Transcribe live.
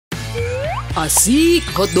Asik,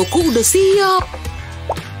 hotdogku udah siap.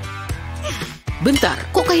 Bentar,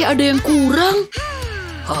 kok kayak ada yang kurang?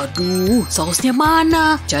 Aduh, sausnya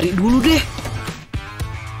mana? Cari dulu deh.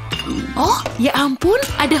 Oh, ya ampun,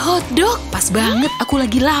 ada hotdog. Pas banget, aku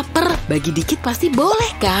lagi lapar. Bagi dikit pasti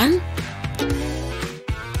boleh kan?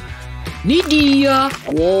 Ini dia.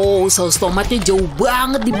 Wow, saus tomatnya jauh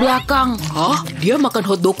banget di belakang. Hah? Dia makan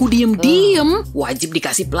hotdogku diem-diem. Wajib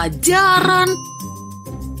dikasih pelajaran.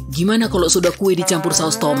 Gimana kalau soda kue dicampur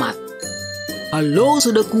saus tomat? Halo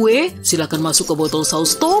soda kue, silakan masuk ke botol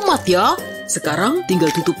saus tomat ya. Sekarang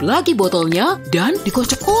tinggal tutup lagi botolnya dan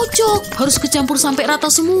dikocok-kocok. Harus kecampur sampai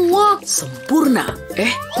rata semua. Sempurna.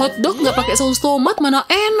 Hotdog nggak pakai saus tomat mana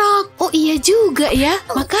enak. Oh iya juga ya,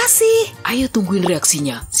 makasih. Ayo tungguin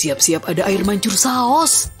reaksinya. Siap-siap ada air mancur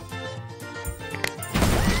saus.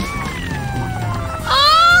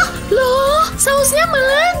 Loh, sausnya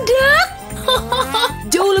meledak.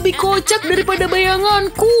 Jauh lebih kocak daripada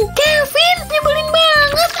bayanganku. Kevin, nyebelin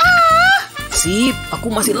banget. Sip,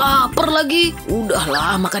 aku masih lapar lagi.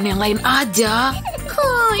 Udahlah, makan yang lain aja.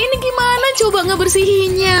 Ini gimana coba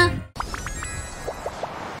ngebersihinnya?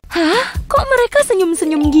 Hah? Kok mereka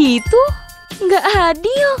senyum-senyum gitu? Nggak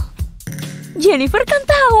adil. Jennifer kan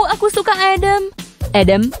tahu aku suka Adam.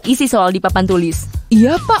 Adam, isi soal di papan tulis.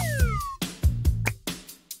 Iya, Pak.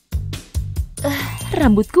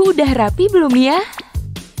 Rambutku udah rapi belum ya?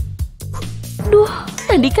 Duh,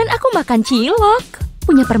 tadi kan aku makan cilok.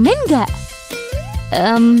 Punya permen nggak?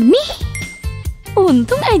 Nih.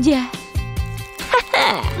 Untung aja.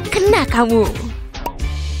 Haha, kena kamu.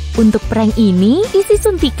 Untuk prank ini, isi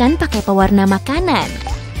suntikan pakai pewarna makanan.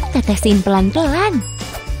 Tetesin pelan-pelan.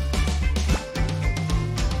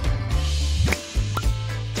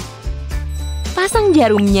 Pasang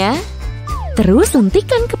jarumnya, terus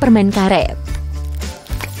suntikan ke permen karet.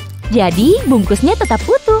 Jadi, bungkusnya tetap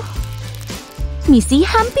utuh. Misi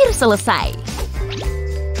hampir selesai.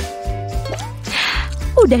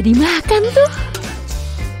 Udah dimakan tuh.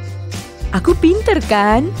 Aku pinter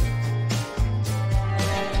kan?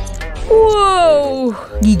 Wow,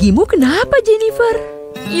 Gigimu kenapa, Jennifer?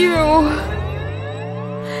 yuh.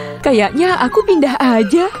 Kayaknya aku pindah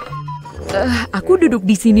aja. Aku duduk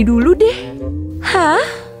di sini dulu deh. Hah?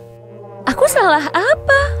 Aku salah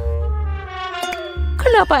apa?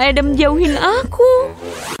 Kenapa Adam jauhin aku?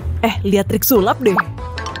 Lihat trik sulap deh.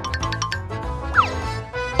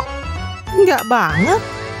 Enggak banget.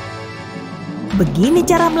 Begini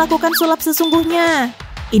cara melakukan sulap sesungguhnya.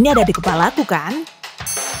 Ini ada di kepalaku kan?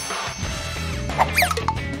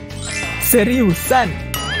 Seriusan?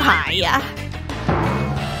 Payah.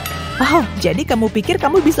 Oh, jadi kamu pikir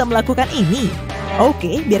kamu bisa melakukan ini?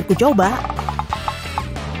 Oke, biar ku coba.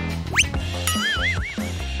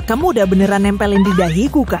 Kamu udah beneran nempelin di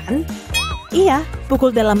dahiku kan? Iya,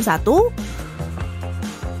 pukul dalam 1,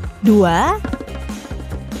 2,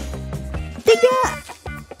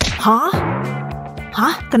 3. Hah?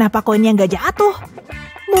 Kenapa koinnya nggak jatuh?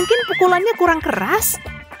 Mungkin pukulannya kurang keras?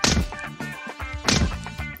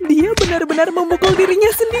 Dia benar-benar memukul dirinya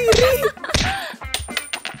sendiri.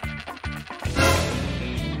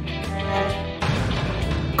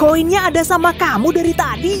 Koinnya ada sama kamu dari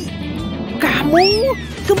tadi. Kamu,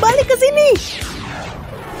 kembali ke sini.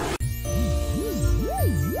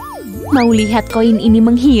 Mau lihat koin ini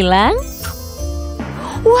menghilang?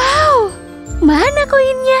 Wow, mana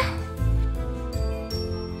koinnya?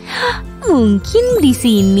 Mungkin di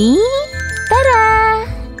sini. Tara,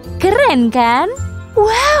 keren kan?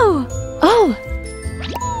 Wow. Oh,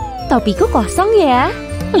 topiku kosong ya.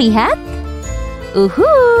 Lihat.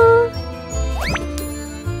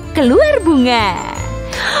 Keluar bunga.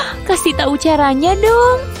 Kasih tahu caranya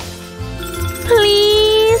dong.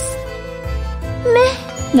 Please.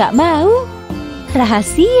 Nggak mau.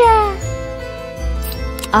 Rahasia.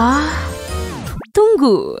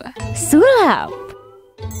 Tunggu. Sulap.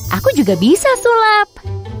 Aku juga bisa sulap.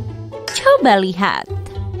 Coba lihat.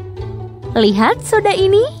 Lihat soda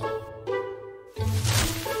ini.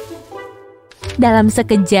 Dalam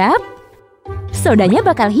sekejap, sodanya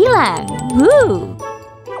bakal hilang.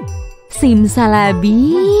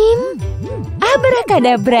 Simsalabim.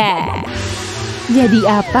 Abrakadabra. Jadi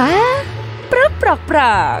apa? Prok prok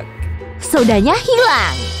prok. Sodanya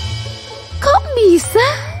hilang. Kok bisa?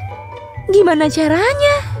 Gimana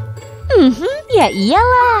caranya? Ya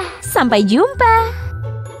iyalah. Sampai jumpa.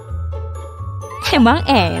 Emang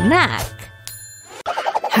enak.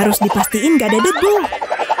 Harus dipastiin gak ada debu.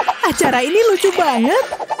 Acara ini lucu banget.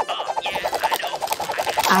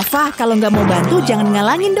 Alfa, kalau nggak mau bantu jangan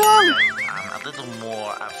ngalangin dong.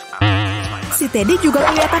 Si Teddy juga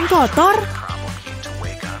kelihatan kotor.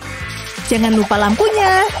 Jangan lupa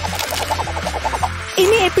lampunya.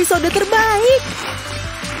 Ini episode terbaik.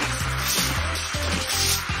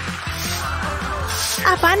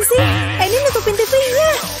 Apaan sih? Ini nutupin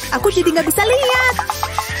TV-nya. Aku jadi nggak bisa lihat.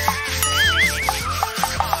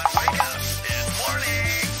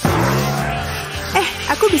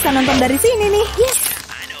 Aku bisa nonton dari sini nih. Yes.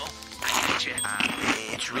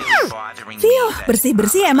 Vio,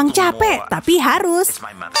 bersih-bersih emang capek, tapi harus.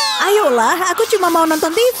 Ayolah, aku cuma mau nonton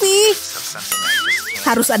TV.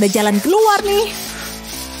 Harus ada jalan keluar nih.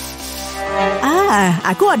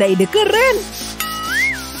 Aku ada ide keren.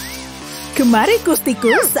 Kemari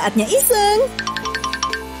kustikus, saatnya iseng.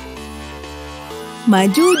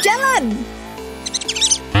 Maju jalan.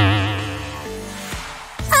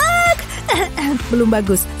 Belum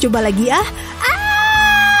bagus. Coba lagi ya.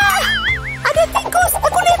 Ada tikus.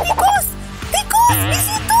 Aku lihat tikus. Tikus di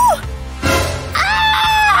situ.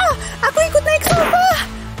 Aku ikut naik sofa.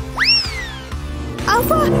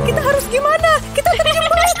 Alfa, kita harus gimana? Kita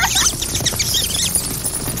terjebak.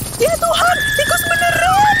 Ya Tuhan, tikus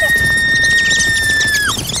beneran.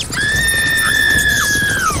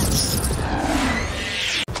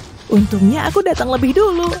 Untungnya aku datang lebih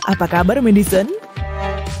dulu. Apa kabar, Madison?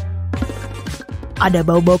 Ada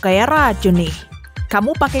bau-bau kayak racun nih.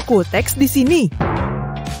 Kamu pakai kuteks di sini.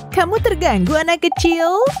 Kamu terganggu, anak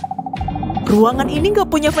kecil? Ruangan ini nggak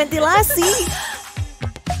punya ventilasi.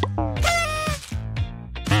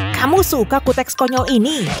 Kamu suka kuteks konyol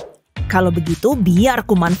ini? Kalau begitu, biar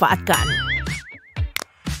ku manfaatkan.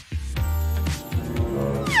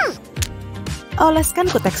 Oleskan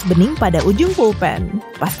kuteks bening pada ujung pulpen.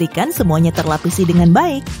 Pastikan semuanya terlapisi dengan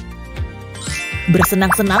baik.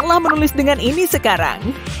 Bersenang-senanglah menulis dengan ini sekarang.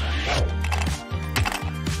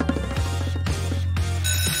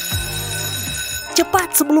 Cepat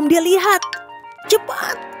sebelum dia lihat.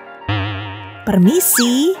 Cepat.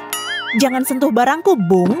 Permisi. Jangan sentuh barangku,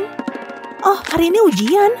 Bung. Oh, hari ini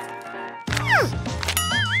ujian.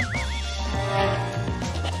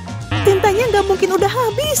 Tintanya nggak mungkin udah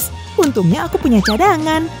habis. Untungnya aku punya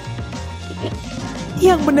cadangan.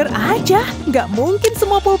 Yang bener aja, nggak mungkin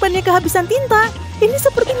semua pulpennya kehabisan tinta. Ini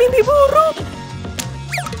seperti mimpi buruk.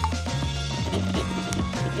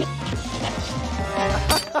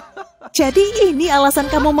 Jadi ini alasan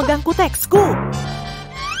kamu megang kuteksku.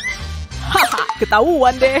 Haha,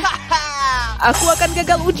 ketahuan deh. Aku akan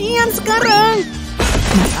gagal ujian sekarang.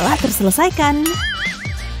 Masalah terselesaikan.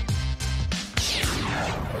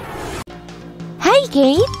 Hai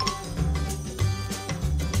Kate.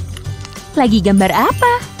 Lagi gambar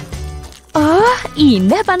apa? Oh,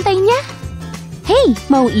 indah pantainya. Hei,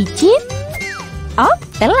 mau icip? Oh,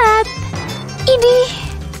 telat. Ini.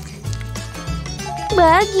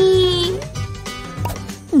 Bagi.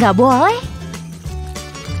 Nggak boleh.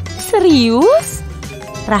 Serius?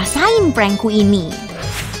 Rasain prankku ini.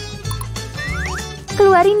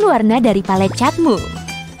 Keluarin warna dari palet catmu.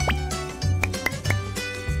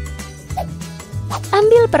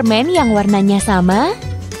 Ambil permen yang warnanya sama.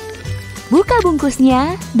 Buka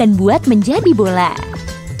bungkusnya dan buat menjadi bola.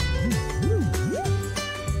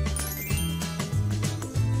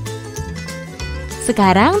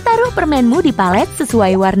 Sekarang taruh permenmu di palet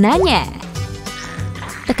sesuai warnanya.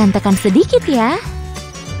 Tekan-tekan sedikit ya.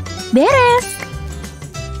 Beres.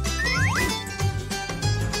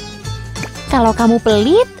 Kalau kamu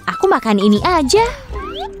pelit, aku makan ini aja.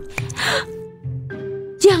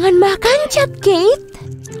 Jangan makan cat, Kate.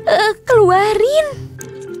 Keluarin.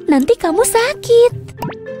 Nanti kamu sakit.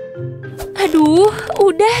 Aduh,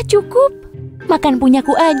 udah cukup. Makan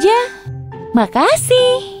punyaku aja.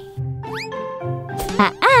 Makasih.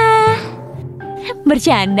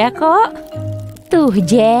 Bercanda kok. Tuh,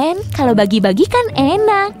 Jen, kalau bagi-bagi kan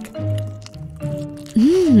enak.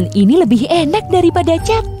 Ini lebih enak daripada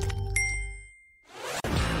cat.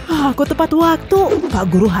 Aku tepat waktu. Pak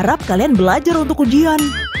Guru harap kalian belajar untuk ujian.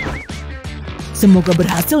 Semoga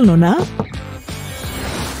berhasil, Nona.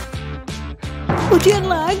 Ujian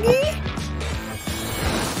lagi?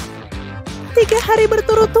 3 hari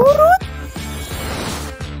berturut-turut?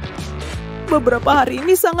 Beberapa hari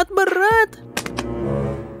ini sangat berat.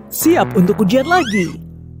 Siap untuk ujian lagi.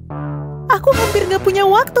 Aku hampir gak punya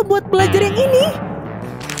waktu buat belajar yang ini.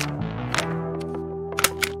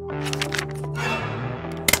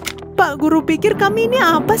 Pak Guru pikir kami ini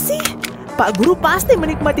apa sih? Pak Guru pasti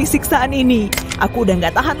menikmati siksaan ini. Aku udah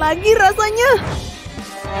gak tahan lagi rasanya.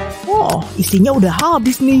 Oh, isinya udah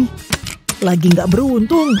habis nih. Lagi gak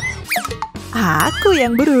beruntung. Aku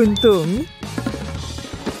yang beruntung.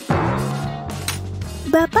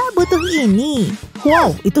 Bapak butuh ini.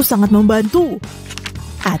 Wow, itu sangat membantu.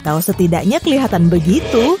 Atau setidaknya kelihatan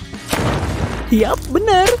begitu. Yap,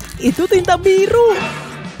 benar. Itu tinta biru.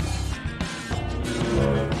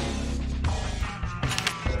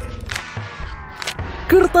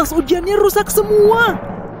 Kertas ujiannya rusak semua.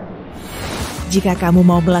 Jika kamu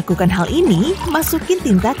mau melakukan hal ini, masukin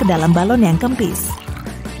tinta ke dalam balon yang kempis.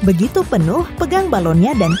 Begitu penuh, pegang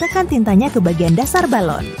balonnya dan tekan tintanya ke bagian dasar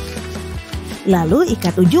balon. Lalu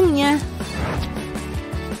ikat ujungnya.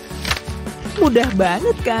 Mudah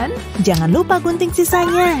banget kan? Jangan lupa gunting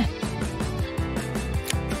sisanya.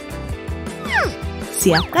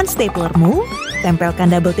 Siapkan staplermu, tempelkan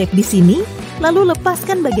double tape di sini, lalu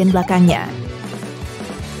lepaskan bagian belakangnya.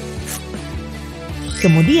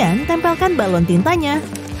 Kemudian tempelkan balon tintanya.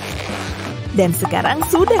 Dan sekarang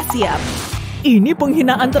sudah siap. Ini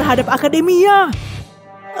penghinaan terhadap akademia.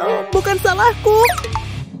 Oh, bukan salahku.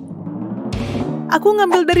 Aku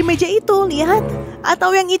ngambil dari meja itu, lihat.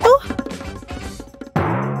 Atau yang itu?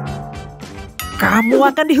 Kamu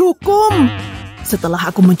akan dihukum. Setelah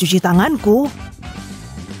aku mencuci tanganku.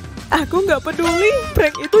 Aku nggak peduli,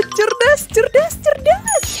 prank itu cerdas.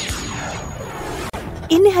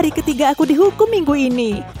 Ini hari ketiga aku dihukum minggu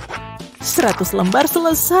ini. 100 lembar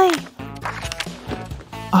selesai.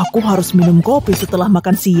 Aku harus minum kopi setelah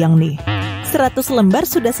makan siang nih. 100 lembar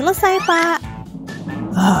sudah selesai, Pak.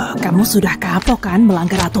 Kamu sudah kapok kan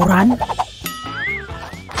melanggar aturan?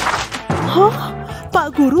 Hah?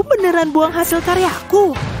 Pak Guru beneran buang hasil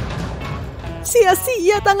karyaku?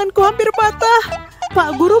 Sia-sia tanganku hampir patah.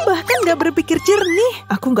 Pak Guru bahkan gak berpikir jernih.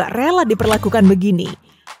 Aku gak rela diperlakukan begini.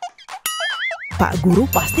 Pak Guru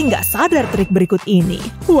pasti gak sadar trik berikut ini.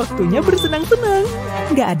 Waktunya bersenang-senang.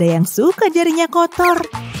 Gak ada yang suka jarinya kotor.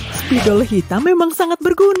 Spidol hitam memang sangat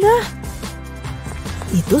berguna.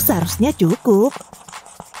 Itu seharusnya cukup.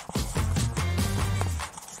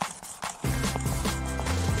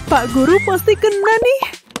 Pak Guru pasti kena nih.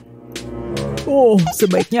 Oh,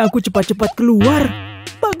 sebaiknya aku cepat-cepat keluar.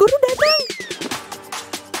 Pak Guru datang.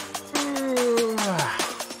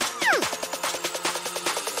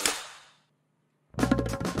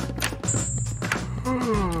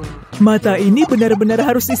 Mata ini benar-benar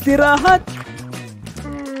harus istirahat.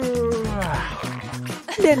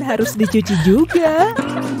 Dan harus dicuci juga.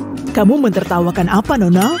 Kamu mentertawakan apa,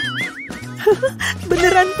 Nona?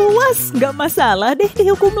 Beneran puas, gak masalah deh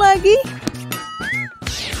dihukum lagi.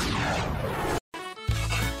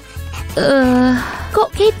 Kok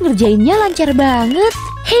Kate ngerjainnya lancar banget?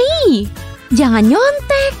 Hei, jangan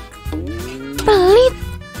nyontek. Pelit.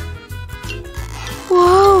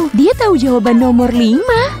 Wow, dia tahu jawaban nomor 5.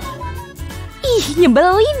 Ih,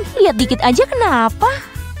 nyebelin. Lihat dikit aja kenapa?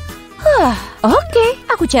 Oke,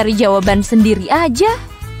 aku cari jawaban sendiri aja.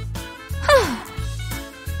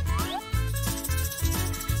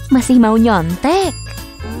 Masih mau nyontek?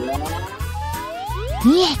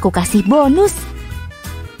 Nih, aku kasih bonus.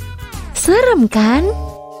 Serem kan?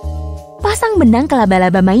 Pasang benang ke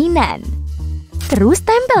laba-laba mainan. Terus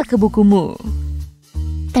tempel ke bukumu.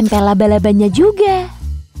 Tempel laba-labanya juga.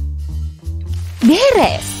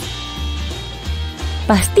 Beres.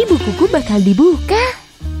 Pasti bukuku bakal dibuka.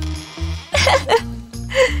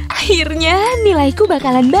 Akhirnya nilaiku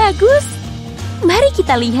bakalan bagus. Mari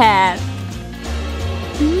kita lihat.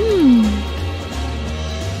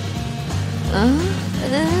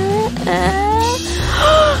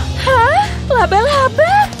 Hah?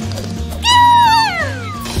 Laba-laba?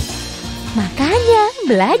 Makanya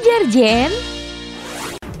belajar, Jen.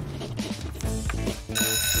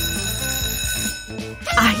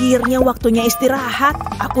 Akhirnya waktunya istirahat.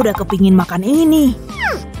 Aku udah kepingin makan ini.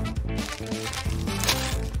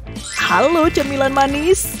 Halo, cemilan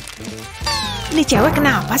manis. Ini cewek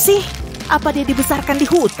kenapa sih? Apa dia dibesarkan di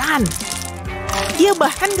hutan? Dia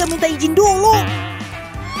bahkan gak minta izin dulu.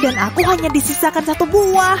 Dan aku hanya disisakan 1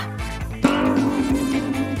 buah.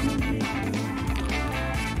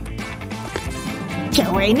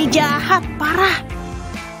 Cewek ini jahat, parah.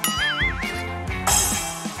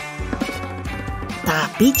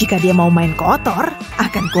 Tapi jika dia mau main kotor,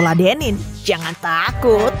 akan kuladenin. Jangan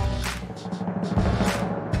takut.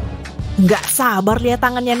 Gak sabar lihat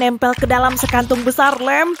tangannya nempel ke dalam sekantung besar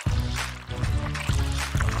lem.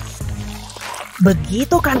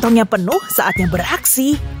 Begitu kantongnya penuh, saatnya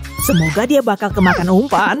beraksi. Semoga dia bakal kemakan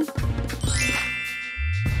umpan.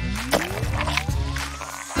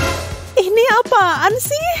 Ini apaan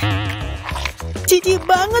sih? Jijik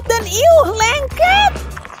banget dan lengket.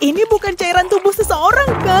 Ini bukan cairan tubuh seseorang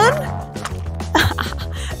kan?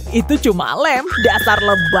 Itu cuma lem, dasar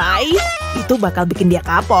lebay. Itu bakal bikin dia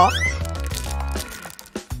kapok.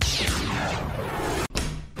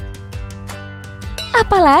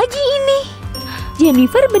 Apalagi ini?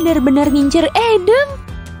 Jennifer benar-benar ngincer Adam.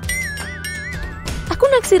 Aku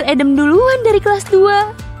naksir Adam duluan dari kelas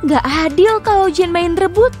 2. Gak adil kalau Jen main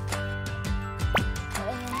rebut.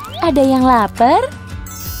 Ada yang lapar?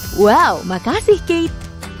 Wow, makasih Kate.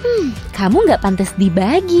 Kamu nggak pantas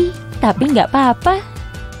dibagi, tapi nggak apa-apa.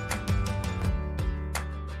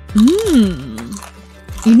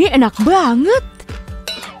 Ini enak banget.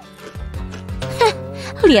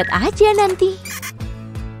 Lihat aja nanti.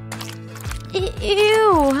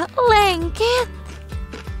 Lengket.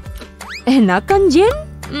 Enak kan, Jen?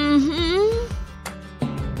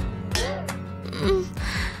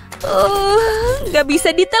 Nggak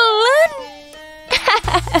bisa ditelan.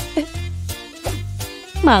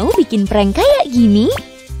 Mau bikin prank kayak gini?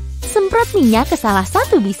 Semprot minyak ke salah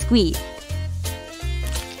satu biskuit.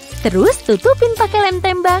 Terus tutupin pakai lem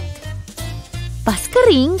tembak. Pas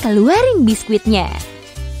kering, keluarin biskuitnya.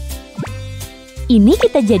 Ini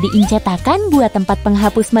kita jadiin cetakan buat tempat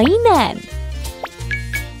penghapus mainan.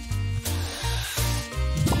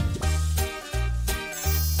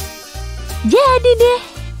 Jadi deh.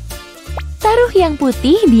 Taruh yang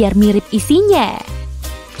putih biar mirip isinya.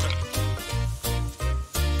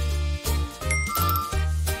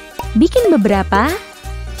 Bikin beberapa.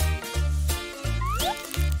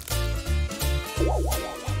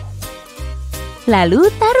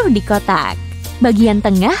 Lalu taruh di kotak. Bagian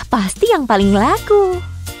tengah pasti yang paling laku.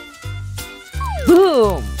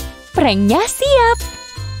 Boom! Pranknya siap.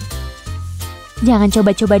 Jangan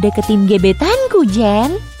coba-coba deketin gebetanku,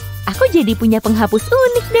 Jen. Aku jadi punya penghapus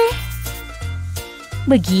unik deh.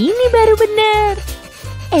 Begini baru bener.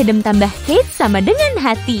 Edem tambah hate sama dengan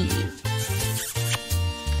hati.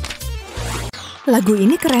 Lagu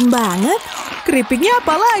ini keren banget. Keripiknya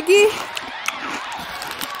apa lagi?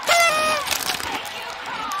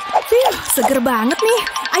 Seger banget nih.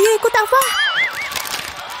 Ayo ikut Ava.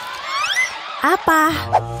 Apa?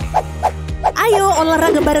 Ayo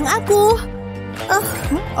olahraga bareng aku.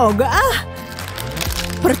 Enggak ah.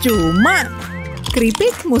 Percuma.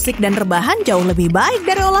 Keripik, musik, dan rebahan jauh lebih baik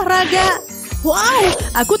dari olahraga. Wow,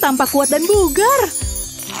 aku tampak kuat dan bugar.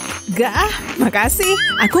 Gak ah, makasih.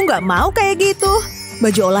 Aku nggak mau kayak gitu.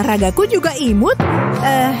 Baju olahragaku juga imut.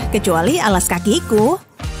 Kecuali alas kakiku.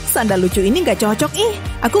 Sandal lucu ini nggak cocok ih.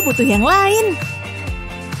 Aku butuh yang lain.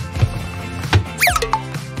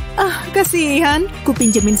 Kasihan. Ku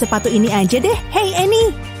pinjemin sepatu ini aja deh. Hey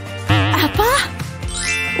Annie. Apa?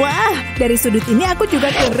 Wah, dari sudut ini aku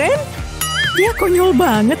juga keren. Dia konyol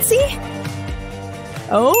banget sih.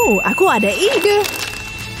 Oh, aku ada ide.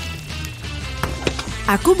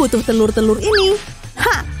 Aku butuh telur-telur ini.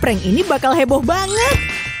 Prank ini bakal heboh banget.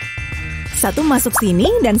 Satu masuk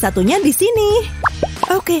sini dan satunya di sini.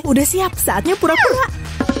 Oke, udah siap. Saatnya pura-pura.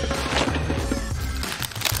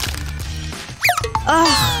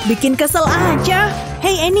 Bikin kesel aja.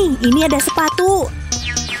 Hey Annie, ini ada sepatu.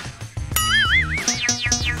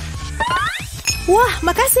 Wah,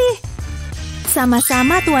 makasih.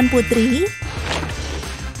 Sama-sama Tuan Putri.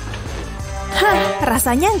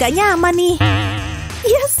 Rasanya nggak nyaman nih.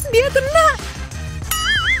 Yes, dia kena.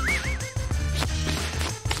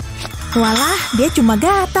 Walah, dia cuma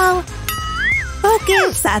gatal. Oke,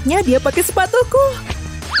 saatnya dia pakai sepatuku.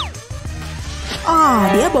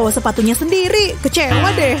 Dia bawa sepatunya sendiri.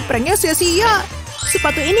 Kecewa deh, pranknya sia-sia.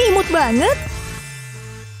 Sepatu ini imut banget.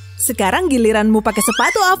 Sekarang giliranmu pakai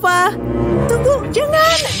sepatu apa? Tunggu,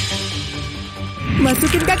 jangan.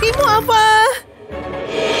 Masukin kakimu apa?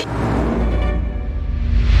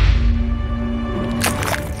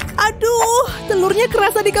 Aduh, telurnya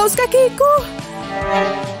kerasa di kaos kakiku.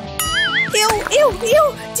 Iu,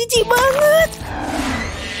 jijik banget.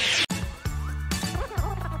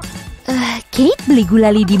 Kate beli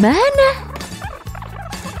gulali di mana?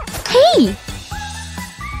 Hei!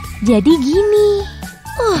 Jadi gini.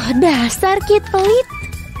 Dasar Kate pelit.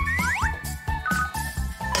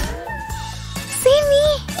 Sini.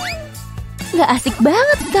 Nggak asik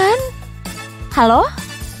banget kan? Halo?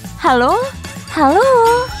 Halo? Halo?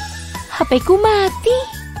 HP-ku mati.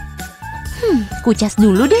 Kucas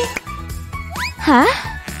dulu deh. Hah?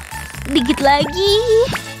 Dikit lagi.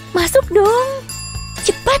 Masuk dong.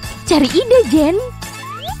 Cepat, cari ide, Jen.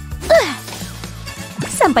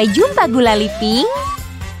 Sampai jumpa gulali pink.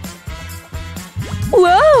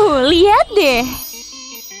 Wow, lihat deh.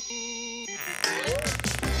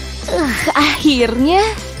 Akhirnya.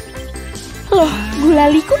 Loh,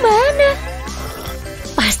 gulaliku mana?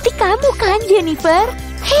 Pasti kamu kan, Jennifer?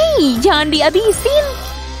 Hei, jangan dihabisin.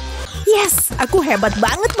 Yes, aku hebat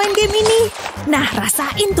banget main game ini. Nah,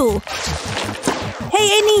 rasain tuh. Hey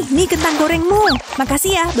Annie, nih kentang gorengmu.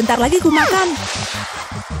 Makasih ya, bentar lagi ku makan.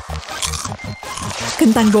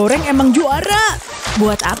 Kentang goreng emang juara.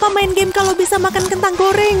 Buat apa main game kalau bisa makan kentang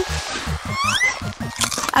goreng?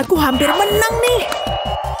 Aku hampir menang nih.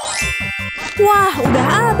 Wah, udah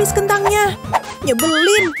habis kentangnya.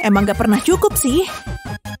 Nyebelin, emang gak pernah cukup sih.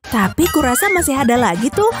 Tapi kurasa masih ada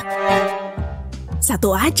lagi tuh.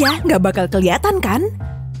 Satu aja, nggak bakal kelihatan kan?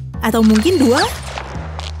 Atau mungkin dua?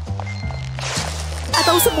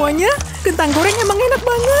 Atau semuanya? Kentang goreng emang enak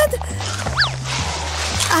banget.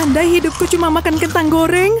 Andai hidupku cuma makan kentang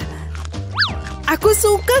goreng. Aku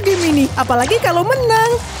suka game ini, apalagi kalau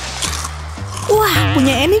menang. Wah,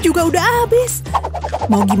 punya Annie juga udah habis.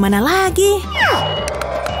 Mau gimana lagi?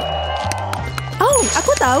 Oh,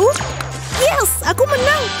 aku tahu. Yes, aku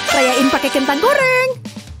menang. Rayain pakai kentang goreng.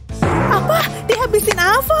 Apa? Dihabisin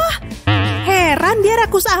Ava? Heran dia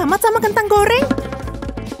rakus amat sama kentang goreng.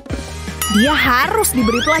 Dia harus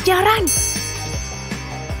diberi pelajaran.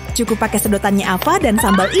 Cukup pakai sedotannya Ava dan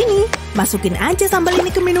sambal ini. Masukin aja sambal ini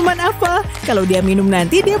ke minuman Ava. Kalau dia minum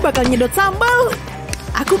nanti dia bakal nyedot sambal.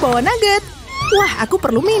 Aku bawa nugget. Wah, aku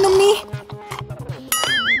perlu minum nih.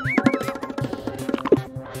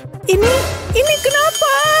 Ini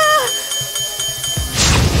kenapa?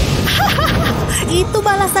 Itu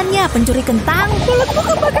balasannya, pencuri kentang. Mulutku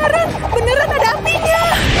kebakaran, beneran ada apinya.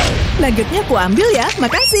 Nuggetnya aku ambil ya,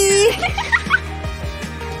 makasih.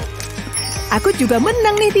 Aku juga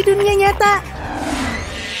menang nih di dunia nyata.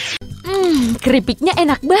 Keripiknya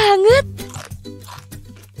enak banget.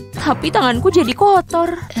 Tapi tanganku jadi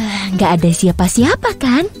kotor. Nggak ada siapa-siapa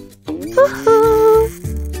kan?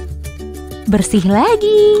 Bersih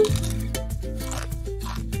lagi.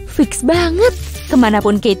 Fix banget.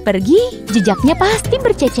 Kemanapun Kate pergi, jejaknya pasti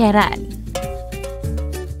berceceran.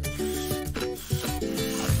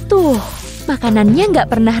 Tuh, makanannya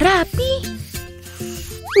nggak pernah rapi.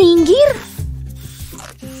 Minggir.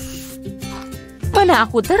 Mana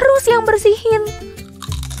aku terus yang bersihin.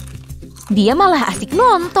 Dia malah asik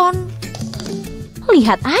nonton.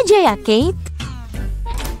 Lihat aja ya, Kate.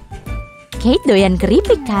 Kate doyan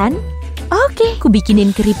keripik kan? Oke, ku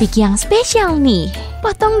bikinin keripik yang spesial nih.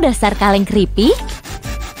 Potong dasar kaleng keripik.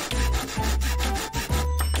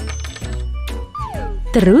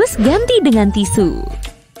 Terus ganti dengan tisu.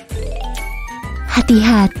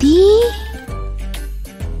 Hati-hati.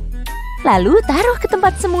 Lalu taruh ke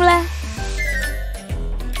tempat semula.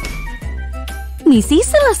 Misi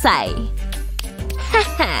selesai.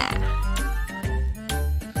 Haha.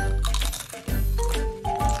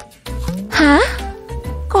 Hah?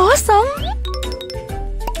 Kosong?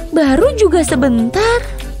 Baru juga sebentar.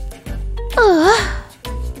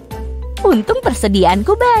 Untung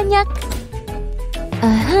persediaanku banyak.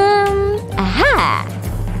 Aha.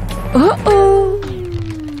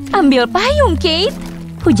 Ambil payung, Kate.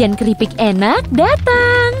 Hujan keripik enak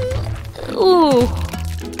datang.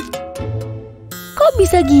 Kok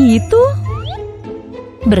bisa gitu?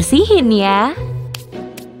 Bersihin ya.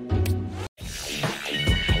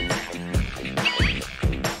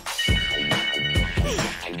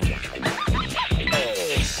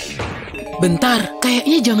 Bentar,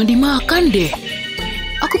 kayaknya jangan dimakan deh.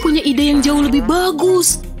 Aku punya ide yang jauh lebih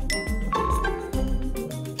bagus.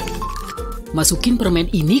 Masukin permen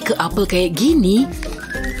ini ke apel kayak gini.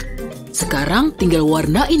 Sekarang tinggal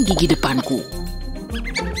warnain gigi depanku.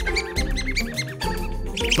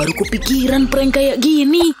 Baru kepikiran prank kayak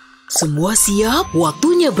gini. Semua siap,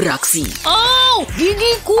 waktunya beraksi. Oh,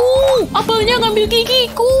 gigiku! Apelnya ngambil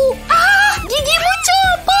gigiku. Gigimu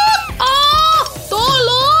copot!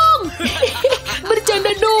 Tolong!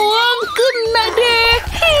 Bercanda doang, kena deh.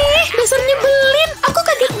 Dasar nyebelin, aku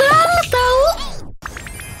kaget banget tahu.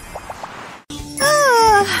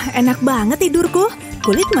 Enak banget tidurku.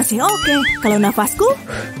 Kulit masih oke. Kalau nafasku,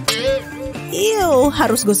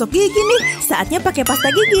 harus gosok gigi nih. Saatnya pakai pasta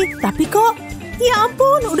gigi. Tapi kok, ya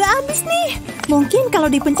ampun, udah habis nih. Mungkin kalau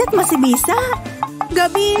dipencet masih bisa.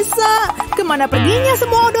 Gak bisa. Kemana perginya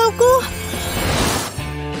semua odolku?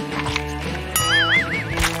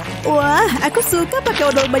 Wah, aku suka pakai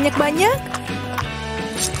odol banyak-banyak.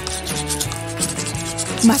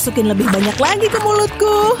 Masukin lebih banyak lagi ke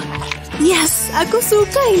mulutku. Yes, aku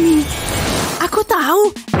suka ini. Aku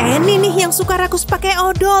tahu, Annie nih yang suka rakus pakai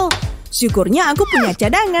odol. Syukurnya aku punya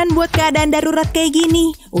cadangan buat keadaan darurat kayak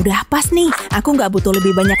gini. Udah pas nih, aku nggak butuh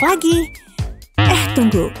lebih banyak lagi.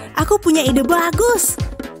 Tunggu, aku punya ide bagus.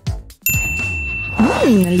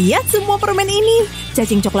 Lihat semua permen ini.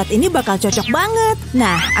 Cacing coklat ini bakal cocok banget.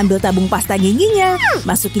 Nah, ambil tabung pasta giginya.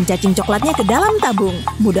 Masukin cacing coklatnya ke dalam tabung.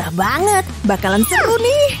 Mudah banget, bakalan seru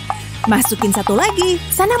nih. Masukin satu lagi,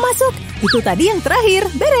 sana masuk. Itu tadi yang terakhir,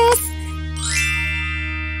 beres.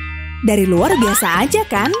 Dari luar biasa aja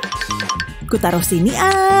kan? Ku taruh sini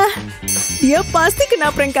Dia pasti kena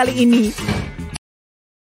prank kali ini.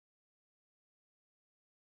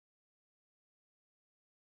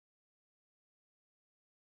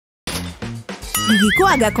 Gigiku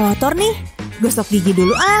agak kotor nih. Gosok gigi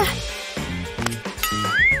dulu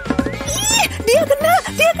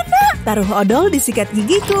taruh odol di sikat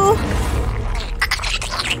gigiku.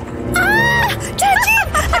 Cacing!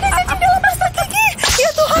 Ada cacing dalam pasta gigi! Ya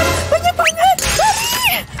Tuhan, banyak banget!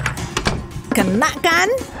 Lari! Kena kan?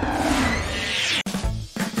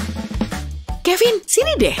 Kevin,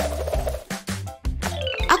 sini deh.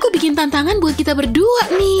 Aku bikin tantangan buat kita berdua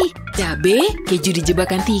nih. Cabe, keju di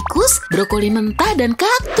jebakan tikus, brokoli mentah, dan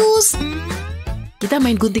kaktus. Kita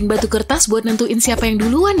main gunting batu kertas buat nentuin siapa yang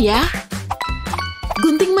duluan ya.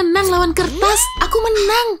 Gunting menang lawan kertas. Aku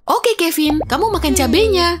menang. Oke Kevin, kamu makan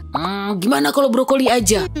cabenya. Gimana kalau brokoli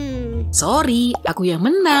aja? Sorry, aku yang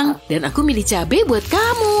menang. Dan aku milih cabe buat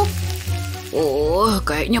kamu. Oh,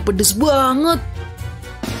 kayaknya pedes banget.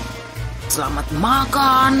 Selamat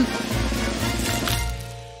makan.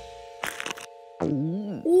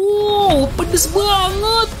 Wow, pedes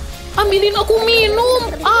banget. Ambilin aku minum.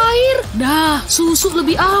 Air. Dah, susu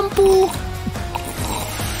lebih ampuh.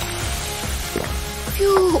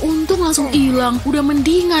 Untung langsung hilang. Udah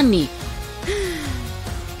mendingan nih.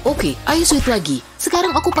 Oke, ayo sweet lagi.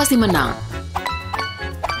 Sekarang aku pasti menang.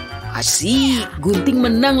 Asik, gunting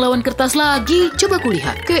menang lawan kertas lagi. Coba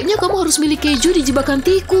kulihat. Kayaknya kamu harus milih keju di jebakan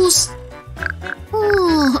tikus.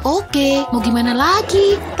 Oke, mau gimana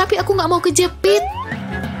lagi? Tapi aku nggak mau kejepit.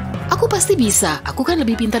 Aku pasti bisa. Aku kan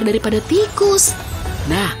lebih pintar daripada tikus.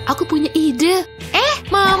 Nah, aku punya ide.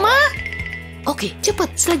 Mama. Oke,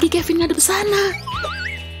 cepet. Selagi Kevin ngadep sana.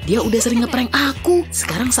 Dia udah sering nge-prank aku.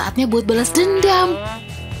 Sekarang saatnya buat balas dendam.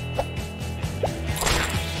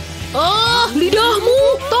 Lidahmu.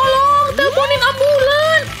 Tolong, teleponin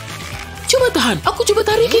ambulan. Coba tahan. Aku coba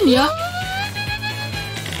tarikin ya.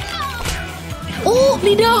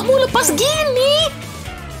 Lidahmu lepas gini.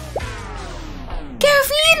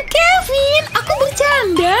 Kevin, aku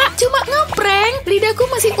bercanda. Cuma nge-prank. Lidahku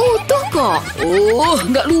masih utuh kok.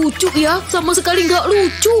 Nggak lucu ya. Sama sekali nggak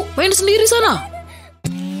lucu. Main sendiri sana.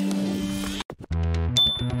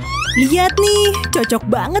 Lihat nih, cocok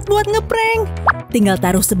banget buat nge-prank. Tinggal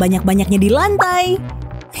taruh sebanyak-banyaknya di lantai.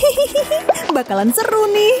 Hihihi, bakalan seru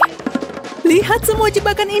nih. Lihat semua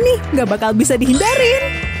jebakan ini, nggak bakal bisa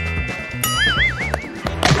dihindarin.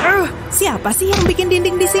 Siapa sih yang bikin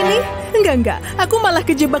dinding di sini? Enggak, aku malah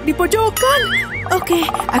kejebak di pojokan. Oke,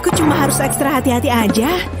 aku cuma harus ekstra hati-hati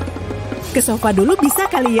aja. Ke sofa dulu bisa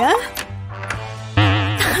kali ya?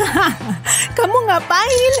 Kamu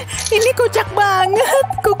ngapain? Ini kocak banget.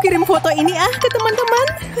 Ku kirim foto ini ke teman-teman.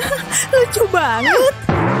 Lucu banget.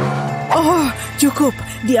 Cukup.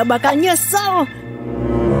 Dia bakal nyesel.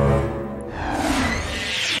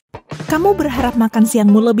 Kamu berharap makan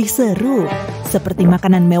siangmu lebih seru. Seperti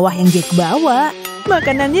makanan mewah yang Jake bawa.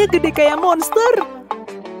 Makanannya gede kayak monster.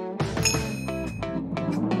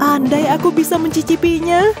 Andai aku bisa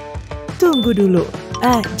mencicipinya. Tunggu dulu.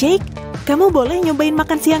 Jake, kamu boleh nyobain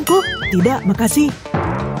makan siangku? Tidak, makasih.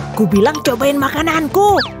 Ku bilang cobain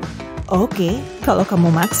makananku. Oke, kalau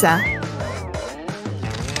kamu maksa.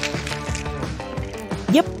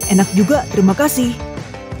 Yep, enak juga, terima kasih.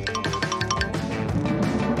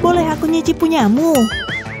 Boleh aku nyicip punyamu?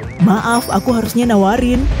 Maaf, aku harusnya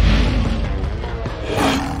nawarin.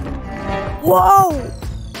 Wow,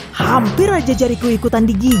 hampir aja jariku ikutan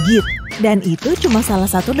digigit. Dan itu cuma salah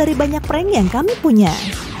satu dari banyak prank yang kami punya.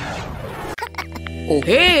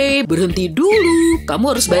 Hei, berhenti dulu.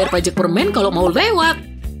 Kamu harus bayar pajak permen kalau mau lewat.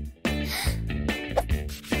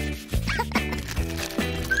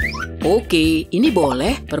 Oke, ini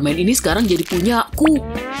boleh. Permen ini sekarang jadi punyaku.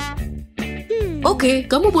 Oke,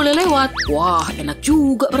 kamu boleh lewat. Wah, enak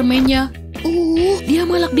juga permennya. Dia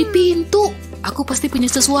malak di pintu. Aku pasti punya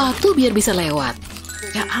sesuatu biar bisa lewat.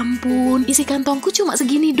 Ya ampun, isi kantongku cuma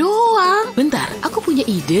segini doang. Bentar, aku punya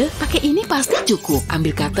ide. Pakai ini pasti cukup.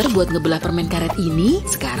 Ambil cutter buat ngebelah permen karet ini.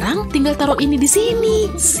 Sekarang tinggal taruh ini di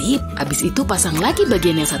sini. Sip, habis itu pasang lagi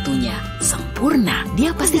bagian yang satunya. Sempurna,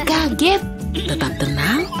 dia pasti kaget. Tetap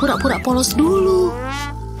tenang, pura-pura polos dulu.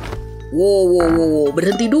 Wow,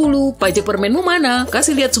 berhenti dulu. Pajak permenmu mana?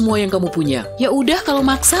 Kasih lihat semua yang kamu punya. Ya udah, kalau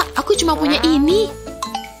maksa, aku cuma punya ini.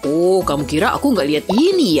 Kamu kira aku nggak lihat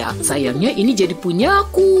ini ya? Sayangnya ini jadi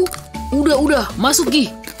punyaku. Udah, masuk Gi.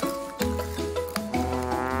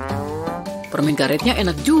 Permen karetnya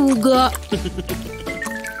enak juga.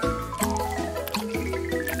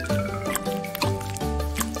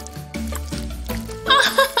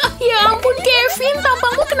 Ya ampun Kevin,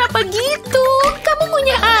 tampangmu kenapa gitu? Kamu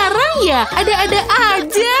punya arang ya? Ada-ada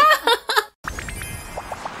aja.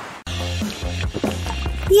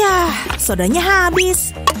 Yah, sodanya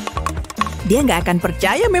habis. Dia nggak akan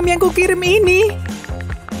percaya meme yang kukirim ini.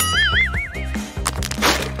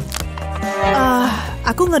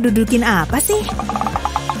 Aku ngedudukin apa sih?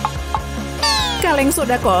 Kaleng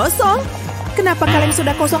soda kosong. Kenapa kaleng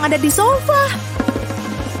soda kosong ada di sofa?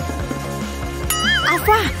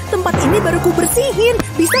 Apa? Tempat ini baru ku bersihin.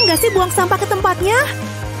 Bisa nggak sih buang sampah ke tempatnya?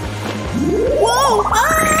 Wow!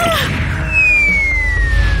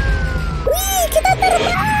 Wih, kita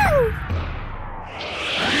terbang!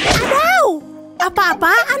 Adau!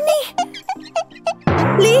 Apa-apaan nih?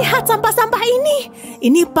 Lihat sampah-sampah ini.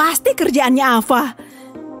 Ini pasti kerjaannya Ava.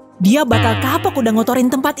 Dia bakal kapok udah ngotorin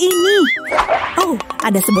tempat ini. Oh,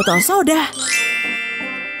 ada sebotol soda.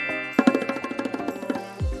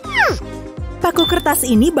 Paku kertas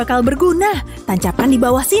ini bakal berguna. Tancapkan di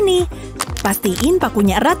bawah sini. Pastiin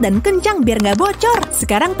pakunya erat dan kencang biar nggak bocor.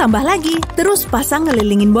 Sekarang tambah lagi. Terus pasang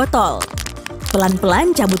ngelilingin botol.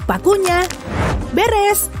 Pelan-pelan cabut pakunya.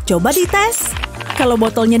 Beres. Coba dites. Kalau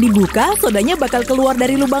botolnya dibuka, sodanya bakal keluar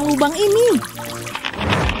dari lubang-lubang ini.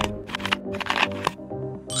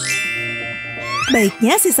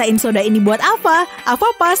 Baiknya sisain soda ini buat Ava. Ava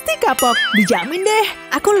pasti kapok. Dijamin deh.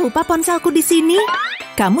 Aku lupa ponselku di sini.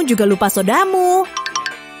 Kamu juga lupa sodamu.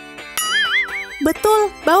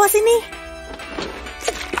 Betul, bawa sini.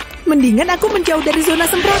 Mendingan aku menjauh dari zona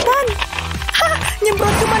semprotan. Hah,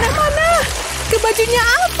 nyemprot kemana-mana. Ke bajunya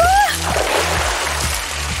Ava.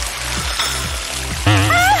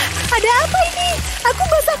 Ada apa ini? Aku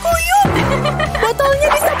basah kuyup. Botolnya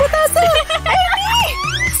disabotase. Ini.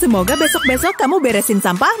 Semoga besok-besok kamu beresin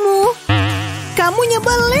sampahmu. Kamu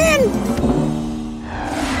nyebelin.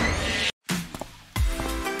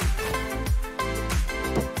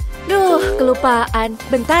 Duh, kelupaan.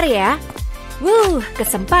 Bentar ya.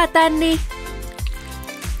 Kesempatan nih.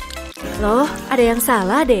 Loh, ada yang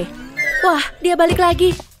salah deh. Wah, dia balik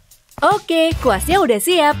lagi. Oke, kuasnya udah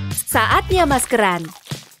siap. Saatnya maskeran.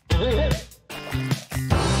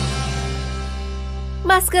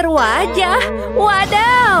 Masker wajah.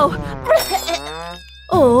 Wadaw.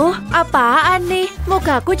 Oh, apaan nih?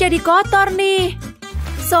 Mukaku jadi kotor nih.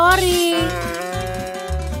 Sorry.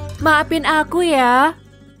 Maafin aku ya.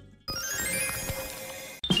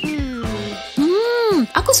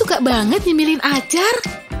 Aku suka banget nyemilin acar.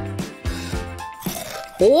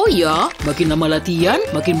 Oh ya, makin lama latihan,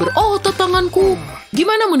 makin berotot tanganku.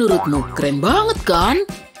 Gimana menurutmu? Keren banget kan?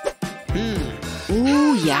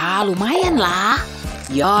 Ya lumayan lah.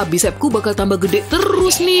 Ya, bisepku bakal tambah gede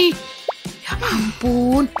terus nih. Ya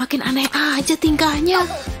ampun, makin aneh aja tingkahnya.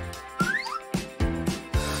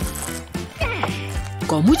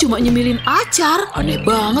 Kamu cuma nyemilin acar, aneh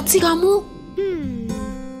banget sih kamu.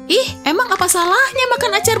 Ih, emang apa salahnya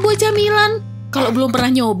makan acar buah camilan? Kalau belum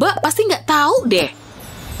pernah nyoba, pasti nggak tahu deh.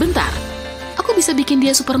 Bentar, aku bisa bikin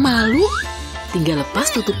dia super malu. Tinggal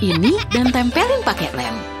lepas tutup ini dan tempelin pakai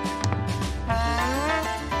lem.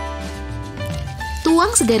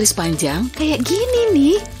 Tuang segaris panjang kayak gini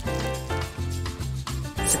nih.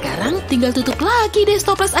 Sekarang tinggal tutup lagi deh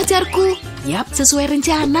toples acarku. Yap, sesuai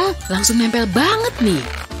rencana. Langsung nempel banget nih.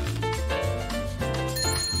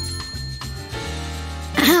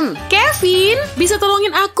 Kevin, bisa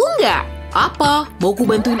tolongin aku nggak? Apa? Mau ku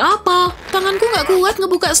bantuin apa? Tanganku nggak kuat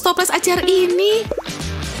ngebuka stoples acar ini.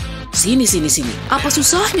 Sini. Apa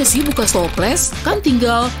susahnya sih buka stoples? Kan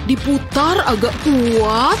tinggal diputar agak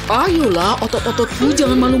kuat. Ayolah, otot-ototku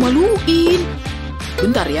jangan malu-maluin.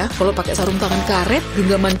 Bentar ya, kalau pakai sarung tangan karet,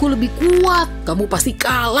 genggamanku lebih kuat. Kamu pasti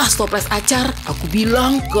kalah stoples acar. Aku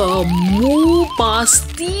bilang kamu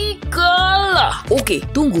pasti kalah. Oke,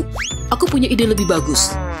 tunggu. Aku punya ide lebih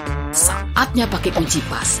bagus. Saatnya pakai kunci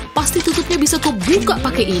pas. Pasti tutupnya bisa kau buka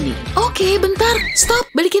pakai ini. Oke, bentar. Stop.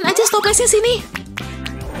 Balikin aja stoplesnya sini.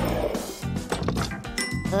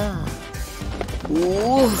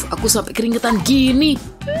 Aku sampai keringetan gini.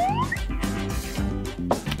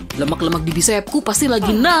 Lemak-lemak di bisepku pasti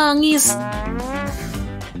lagi nangis.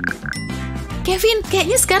 Kevin,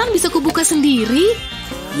 kayaknya sekarang bisa kubuka sendiri.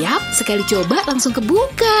 Yap, sekali coba langsung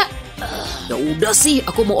kebuka. Ya udah sih,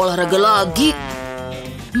 aku mau olahraga lagi.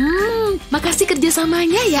 Makasih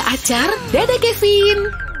kerjasamanya ya, Acar. Dadah, Kevin.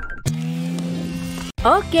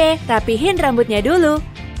 Oke, rapihin rambutnya dulu.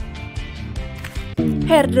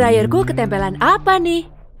 Hairdryerku ketempelan apa nih?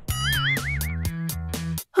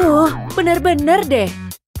 Bener-bener deh.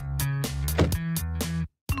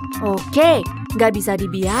 Oke, nggak bisa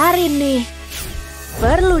dibiarin nih.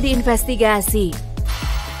 Perlu diinvestigasi.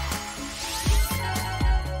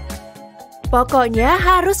 Pokoknya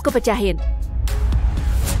harus kupecahin.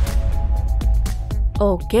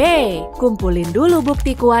 Oke, kumpulin dulu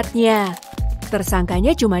bukti kuatnya.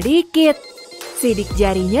 Tersangkanya cuma dikit. Sidik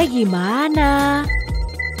jarinya gimana?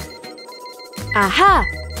 Aha!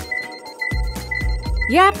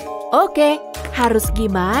 Yap, oke. Harus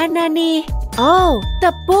gimana nih? Oh,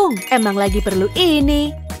 tepung. Emang lagi perlu ini.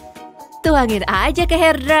 Tuangin aja ke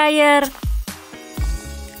hairdryer.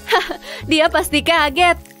 Dia pasti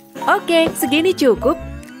kaget. Oke, segini cukup.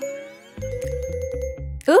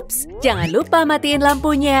 Ups, jangan lupa matiin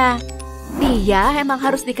lampunya. Dia emang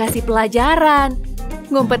harus dikasih pelajaran.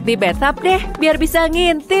 Ngumpet di bathtub deh, biar bisa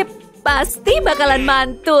ngintip. Pasti bakalan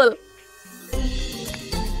mantul.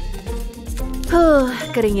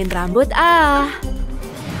 Keringin rambut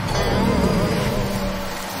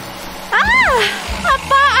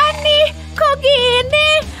apaan nih? Kok gini?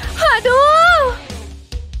 Aduh.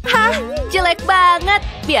 Hah, jelek banget.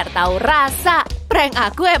 Biar tahu rasa. Prank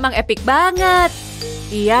aku emang epik banget.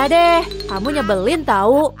 Iya deh, kamu nyebelin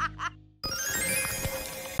tahu.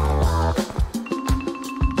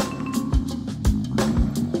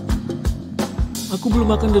 Aku belum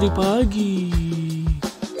makan dari pagi.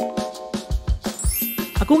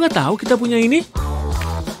 Aku nggak tahu kita punya ini.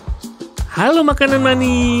 Halo makanan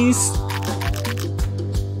manis.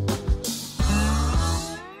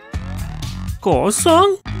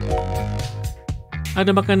 Kosong.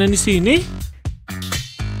 Ada makanan di sini?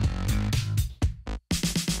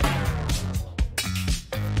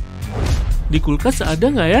 Di kulkas ada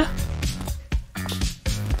nggak ya?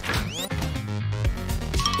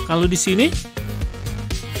 Kalau di sini?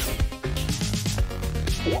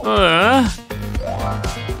 Hah?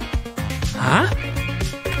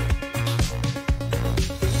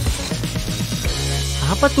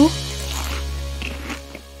 Apa tuh?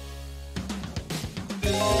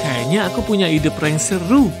 Kayaknya aku punya ide prank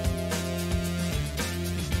seru.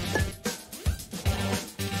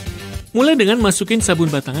 Mulai dengan masukin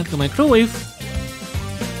sabun batangan ke microwave.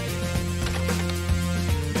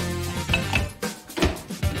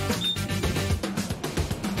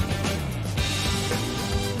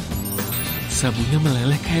 Sabunnya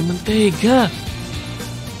meleleh kayak mentega.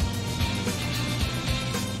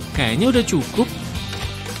 Kayaknya udah cukup.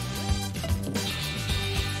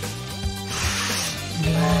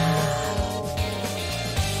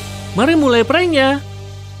 Mari mulai pranknya.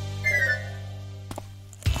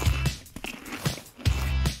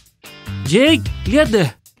 Jake, lihat deh.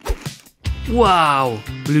 Wow,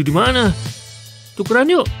 beli di mana? Tukeran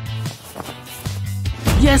yuk.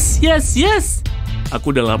 Yes, yes, yes.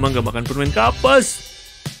 Aku udah lama gak makan permen kapas.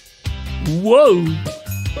 Wow.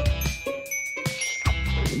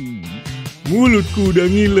 Mulutku udah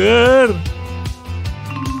ngiler.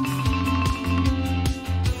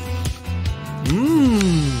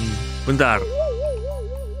 Bentar.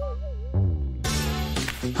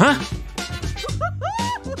 Hah?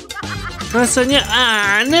 Rasanya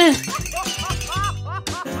aneh.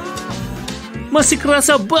 Masih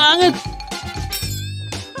kerasa banget.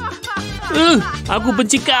 Aku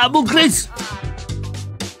benci kamu, Grace.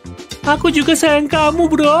 Aku juga sayang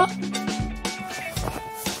kamu, bro.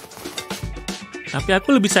 Tapi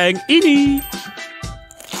aku lebih sayang ini.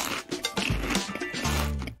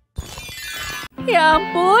 Ya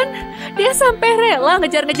ampun, dia sampai rela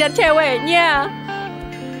ngejar-ngejar ceweknya.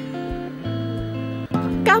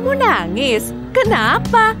 Kamu nangis?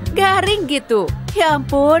 Kenapa? Garing gitu. Ya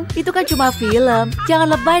ampun, itu kan cuma film.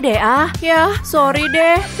 Jangan lebay deh Ya, sorry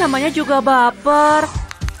deh, namanya juga baper.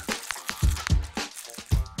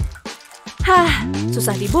 Hah,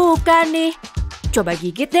 susah dibuka nih. Coba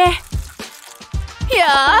gigit deh.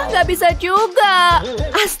 Ya, nggak bisa juga.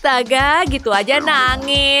 Astaga, gitu aja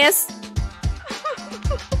nangis.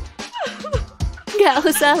 Nggak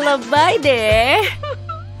usah lebay deh.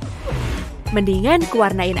 Mendingan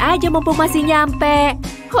kuwarnain aja mumpung masih nyampe.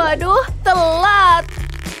 Waduh, telat.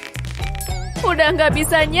 Udah nggak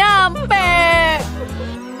bisa nyampe.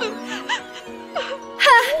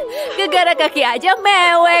 Hah, gegara kaki aja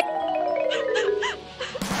mewek.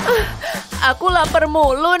 Aku lapar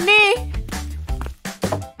mulu nih.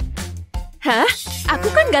 Hah? Aku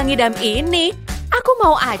kan gak ngidam ini. Aku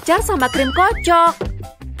mau acar sama krim kocok.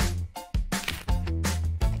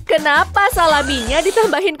 Kenapa salaminya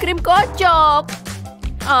ditambahin krim kocok?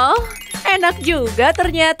 Oh, enak juga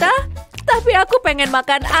ternyata. Tapi aku pengen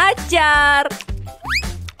makan acar.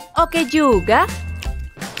 Oke juga.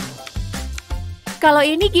 Kalau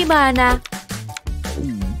ini gimana?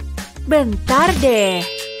 Bentar deh.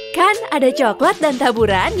 Kan ada coklat dan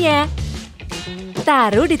taburannya.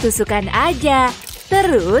 Taruh ditusukan aja.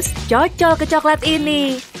 Terus cocol ke coklat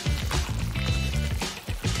ini.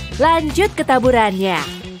 Lanjut ke taburannya.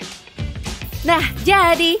 Nah,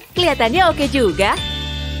 jadi. Kelihatannya oke juga.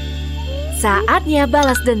 Saatnya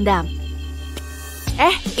balas dendam.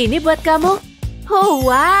 Ini buat kamu. Oh,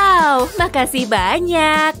 wow. Makasih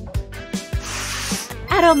banyak.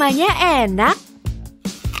 Aromanya enak.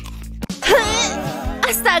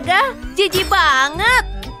 Astaga, jijik banget.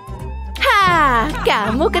 Hah,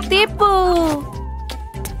 kamu ketipu.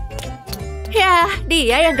 Ya,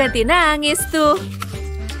 dia yang ganti nangis tuh.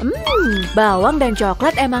 Bawang dan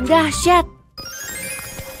coklat emang dahsyat.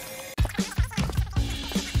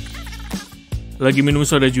 Lagi minum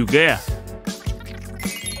soda juga ya?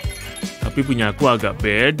 Tapi punya aku agak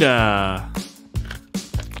beda.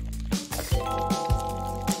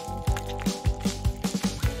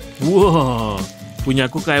 Wow, punya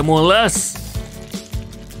aku kayak moles.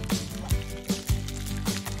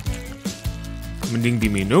 Mending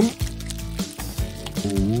diminum.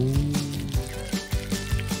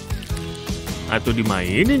 Atau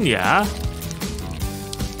dimainin ya.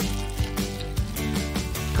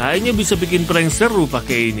 Kayaknya bisa bikin prank seru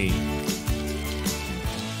pakai ini.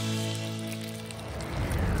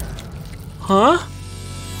 Hah?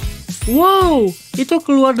 Wow, itu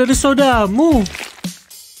keluar dari sodamu.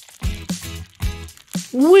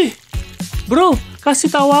 Wih, bro,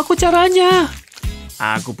 kasih tahu aku caranya.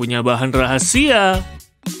 Aku punya bahan rahasia.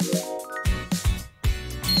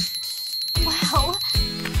 Wow.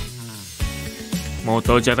 Mau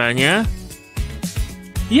tahu caranya?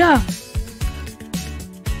 Ya.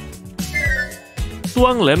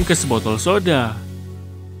 Tuang lem ke sebotol soda.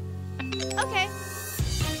 Oke.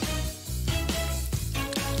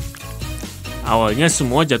 Awalnya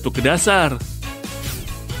semua jatuh ke dasar.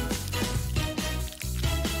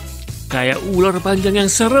 Kayak ular panjang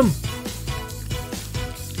yang serem.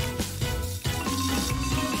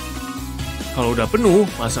 Kalau udah penuh,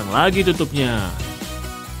 pasang lagi tutupnya.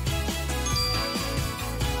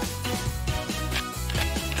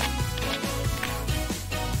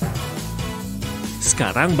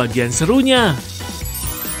 Sekarang bagian serunya.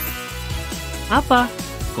 Apa?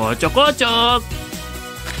 Kocok-kocok.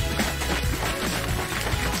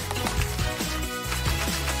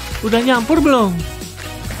 Udah nyampur belum?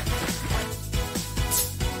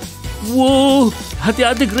 Wow,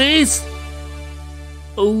 hati-hati Grace.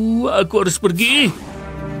 Oh, aku harus pergi.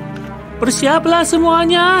 Persiaplah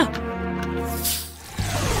semuanya.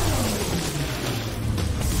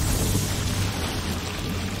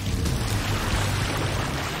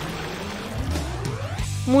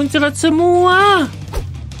 Muncrat semua.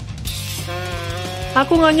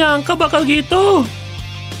 Aku nggak nyangka bakal gitu.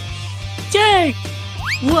 Cek.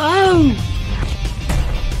 Wow.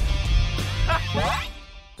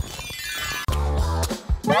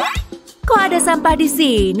 Kok ada sampah di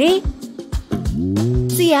sini?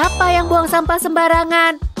 Siapa yang buang sampah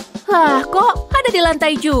sembarangan? Lah, kok ada di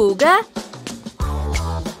lantai juga?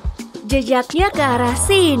 Jejaknya ke arah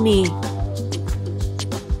sini.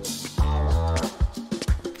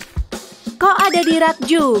 Kok ada di rak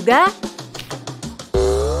juga?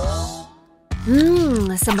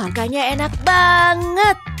 Semangkanya enak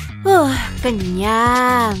banget.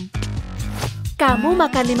 Kenyang. Kamu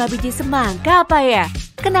makan 5 biji semangka apa ya?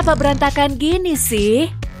 Kenapa berantakan gini sih?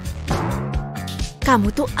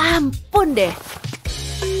 Kamu tuh ampun deh.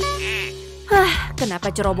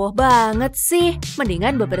 Kenapa ceroboh banget sih?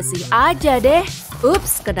 Mendingan bebersih aja deh.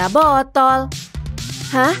 Ups, kena botol.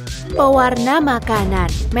 Hah? Pewarna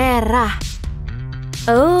makanan merah.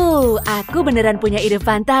 Oh, aku beneran punya ide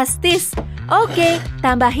fantastis. Oke,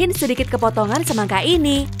 tambahin sedikit kepotongan semangka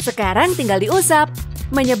ini. Sekarang tinggal diusap.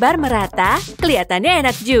 Menyebar merata, kelihatannya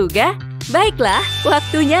enak juga. Baiklah,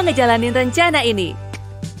 waktunya ngejalanin rencana ini.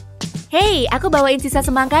 Hei, aku bawain sisa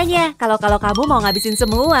semangkanya. Kalau kamu mau ngabisin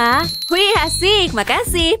semua. Wih, asik.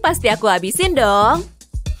 Makasih. Pasti aku habisin dong.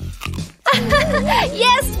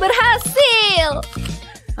 Yes, berhasil.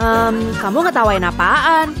 Kamu ngetawain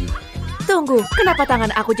apaan? Tunggu, kenapa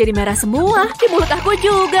tangan aku jadi merah semua? Di mulut aku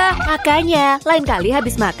juga. Makanya, lain kali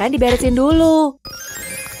habis makan diberesin dulu.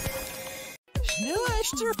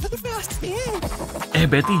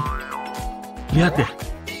 Betty, lihat deh.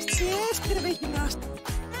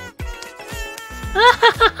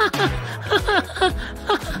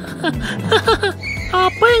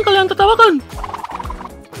 Apa yang kalian tertawakan?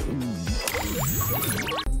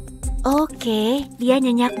 Oke, dia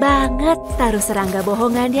nyenyak banget. Taruh serangga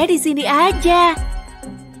bohongan dia di sini aja.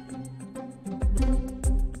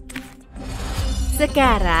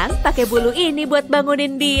 Sekarang pakai bulu ini buat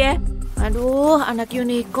bangunin dia. Aduh, anak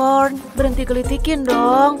unicorn, berhenti gelitikin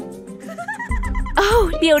dong. Oh,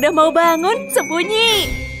 dia udah mau bangun, sembunyi.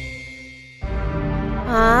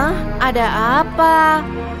 Hah? Ada apa?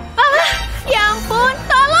 Ya ampun,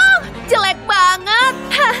 tolong! Jelek banget.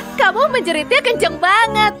 Kamu menjeritnya kenceng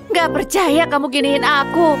banget. Gak percaya kamu giniin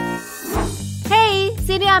aku. Hei,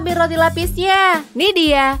 sini ambil roti lapisnya. Nih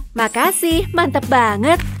dia. Makasih, mantep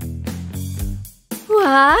banget.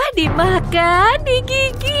 Wah, dimakan,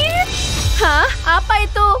 digigit. Hah? Apa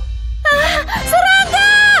itu?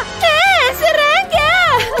 Serangga! Serangga!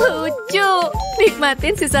 Lucu.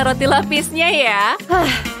 nikmatin sisa roti lapisnya ya.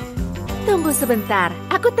 Tunggu sebentar,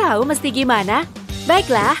 aku tahu mesti gimana.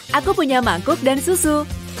 Baiklah, aku punya mangkuk dan susu.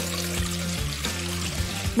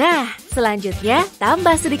 Nah, selanjutnya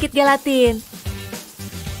tambah sedikit gelatin.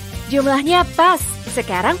 Jumlahnya pas.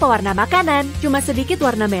 Sekarang pewarna makanan. Cuma sedikit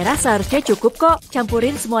warna merah seharusnya cukup kok.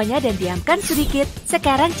 Campurin semuanya dan diamkan sedikit.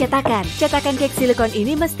 Sekarang cetakan. Cetakan kek silikon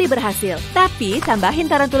ini mesti berhasil. Tapi tambahin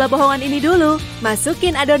tarantula bohongan ini dulu.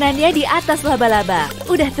 Masukin adonannya di atas laba-laba.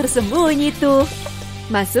 Udah tersembunyi tuh.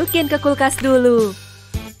 Masukin ke kulkas dulu.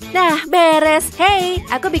 Nah, beres. Hey,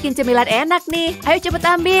 aku bikin cemilan enak nih. Ayo cepet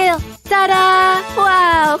ambil. Tada!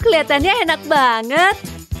 Wow, kelihatannya enak banget.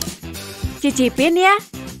 Cicipin ya.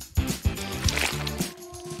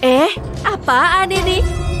 Apaan ini?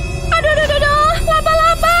 Aduh,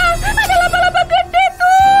 laba-laba. Ada laba-laba gede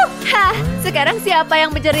tuh. Hah, sekarang siapa yang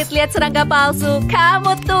menjerit lihat serangga palsu?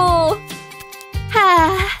 Kamu tuh.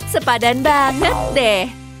 Hah, sepadan banget deh.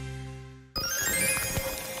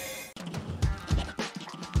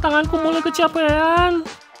 Tanganku mulai kecapean.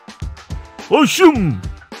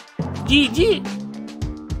 Jijik.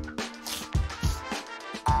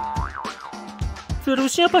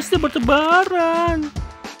 Virusnya pasti bertebaran.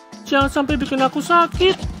 Jangan sampai bikin aku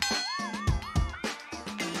sakit.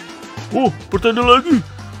 Oh, pertanda lagi.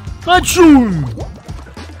 Racun.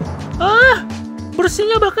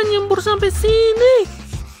 Bersihnya bahkan nyembur sampai sini.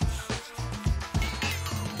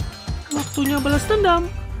 Waktunya balas dendam.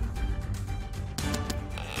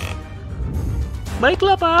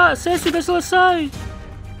 Baiklah, Pak. Saya sudah selesai.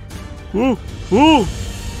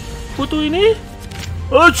 Butuh ini?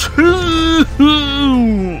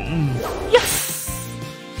 Yes!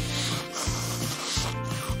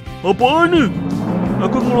 Apa ini?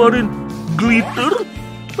 Aku ngeluarin glitter?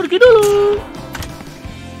 Pergi dulu.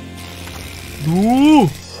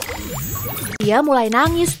 Dia mulai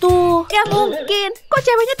nangis tuh. Ya mungkin. Kok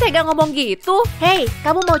ceweknya tega ngomong gitu? Hei,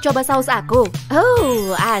 kamu mau coba saus aku?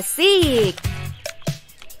 Oh, asik.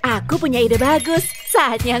 Aku punya ide bagus.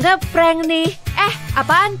 Saatnya nge-prank nih.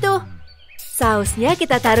 Apaan tuh? Sausnya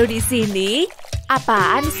kita taruh di sini.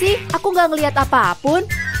 Apaan sih? Aku nggak ngeliat apapun.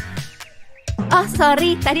 Oh,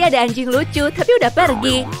 sorry. Tadi ada anjing lucu, tapi udah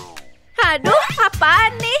pergi. Aduh,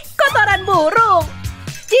 apaan nih? Kotoran burung.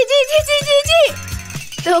 Jijik.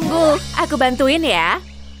 Tunggu, aku bantuin ya.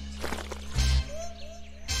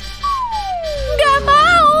 Nggak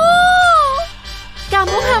mau.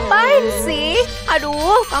 Kamu ngapain sih?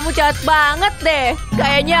 Aduh, kamu jahat banget deh.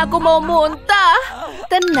 Kayaknya aku mau muntah.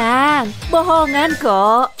 Tenang, bohongan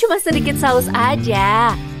kok. Cuma sedikit saus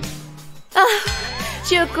aja.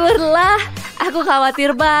 Syukurlah. Aku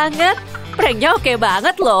khawatir banget. Pranknya oke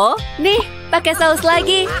banget loh. Nih, pakai saus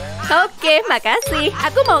lagi. Oke, makasih.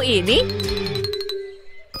 Aku mau ini.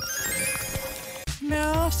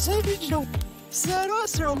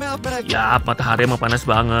 Ya, matahari emang panas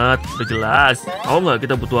banget. Udah jelas. Tahu nggak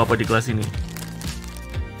kita butuh apa di kelas ini?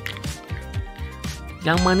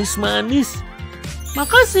 Yang manis-manis.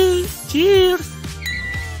 Makasih. Cheers.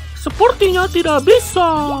 Sepertinya tidak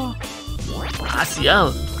bisa.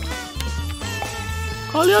 Sial.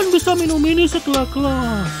 Kalian bisa minum ini setelah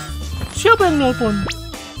kelas. Siapa yang nelpon?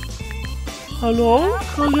 Halo,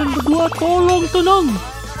 kalian berdua tolong tenang.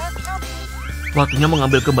 Waktunya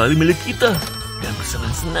mengambil kembali milik kita. Dan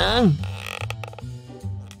bersenang-senang.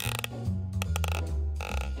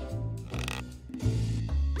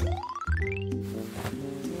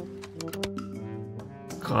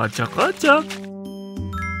 Kacak-kacak.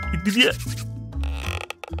 Itu dia.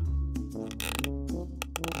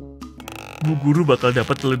 Bu guru bakal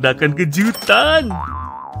dapat ledakan kejutan.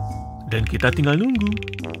 Dan kita tinggal nunggu.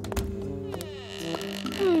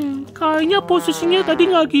 Kayaknya posisinya tadi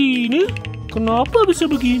nggak gini. Kenapa bisa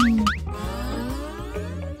begini?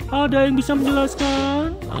 Ada yang bisa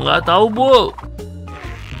menjelaskan? Nggak tahu, Bu.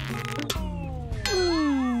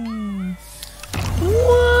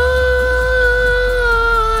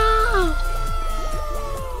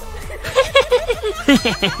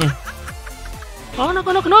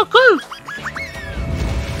 Anak-anak nakal.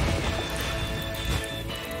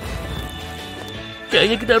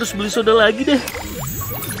 Kayaknya kita harus beli soda lagi deh.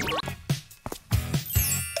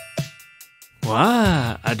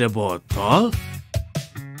 Wah, ada botol.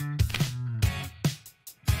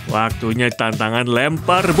 Waktunya tantangan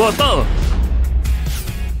lempar botol.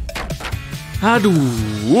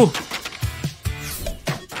 Aduh.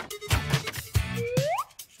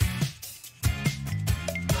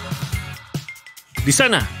 Di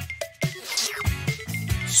sana.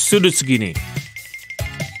 Sudut segini.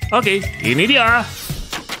 Oke, ini dia.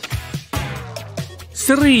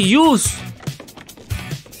 Serius.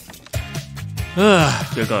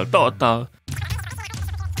 Gagal total.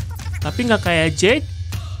 Tapi nggak kayak Jack.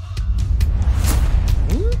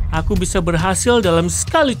 Aku bisa berhasil dalam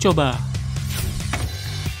sekali coba.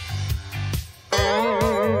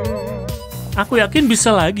 Aku yakin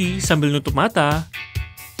bisa lagi sambil nutup mata.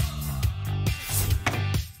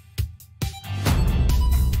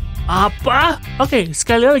 Apa? Oke,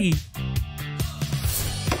 sekali lagi.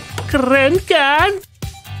 Keren kan?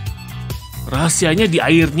 Rahasianya di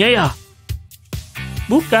airnya ya?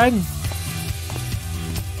 Bukan.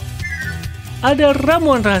 Ada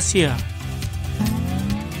ramuan rahasia.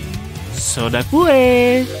 Soda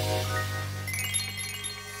kue.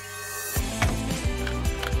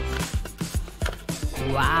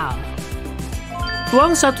 Wow.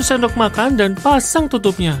 Tuang 1 sendok makan dan pasang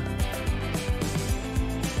tutupnya.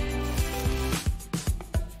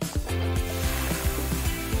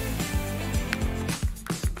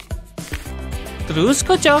 Terus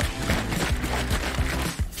kocok.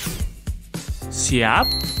 Siap.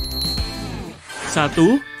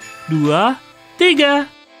 1, 2, 3.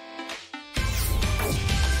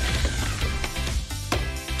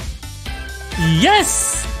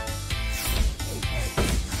 Yes!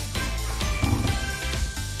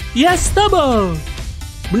 Yes, double!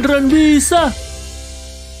 Beneran bisa!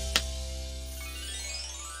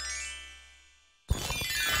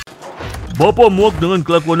 Bapak muak dengan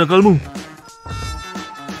kelakuan nakalmu.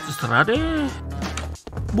 Terserah deh.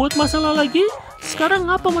 Buat masalah lagi?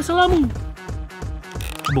 Sekarang apa masalahmu?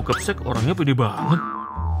 Bokap Sek orangnya pede banget.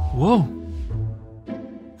 Wow.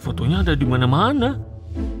 Fotonya ada di mana-mana.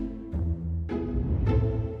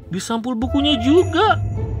 Di sampul bukunya juga.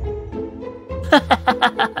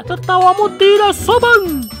 Tertawamu tidak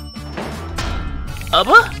sopan.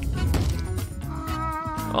 Apa?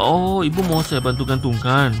 Oh, ibu mau saya bantu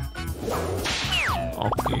gantungkan.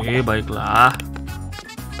 Oke, baiklah.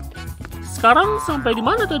 Sekarang sampai di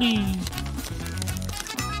mana tadi?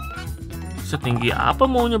 Setinggi apa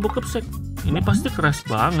maunya bokap Sek? Ini pasti keras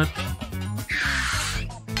banget.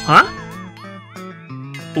 Hah?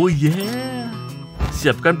 Oh yeah.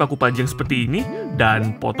 Siapkan paku panjang seperti ini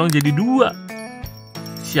dan potong jadi 2.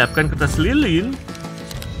 Siapkan kertas lilin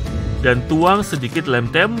dan tuang sedikit lem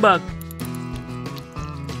tembak.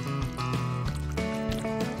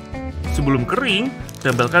 Sebelum kering,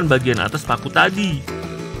 tempelkan bagian atas paku tadi.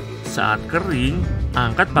 Saat kering,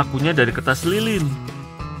 angkat pakunya dari kertas lilin.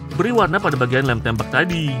 Beri warna pada bagian lem tembak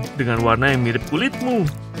tadi dengan warna yang mirip kulitmu.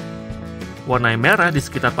 Warnai merah di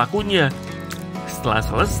sekitar pakunya. Setelah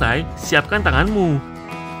selesai, siapkan tanganmu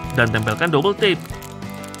dan tempelkan double tape.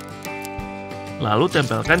 Lalu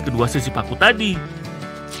tempelkan kedua sisi paku tadi.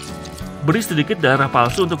 Beri sedikit darah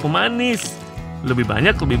palsu untuk pemanis. Lebih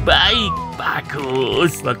banyak lebih baik.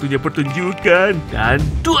 Bagus, waktunya pertunjukan. Dan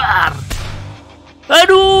duar.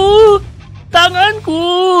 Aduh,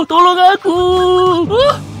 tanganku, tolong aku.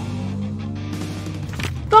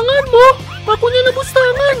 Tanganmu, pakunya nebus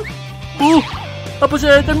tangan. Apa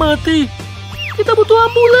saya akan mati? Kita butuh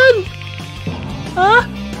ambulan.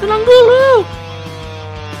 Tenang dulu.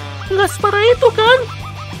 Nggak separah itu kan?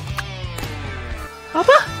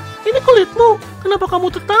 Apa? Ini kulitmu. Kenapa kamu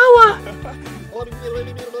tertawa?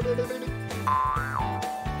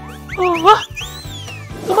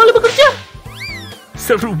 Kembali bekerja.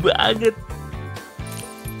 Seru banget.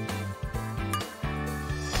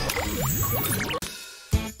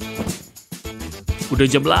 Udah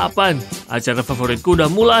jam 8. Acara favoritku udah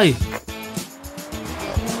mulai.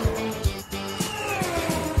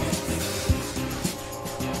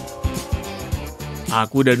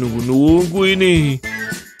 Aku udah nunggu-nunggu ini.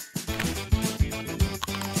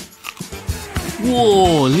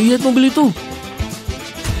 Wow, lihat mobil itu.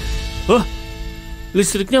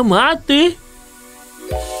 Listriknya mati.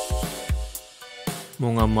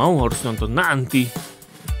 Mau nggak mau harus nonton nanti.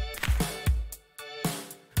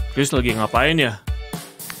 Chris lagi ngapain ya?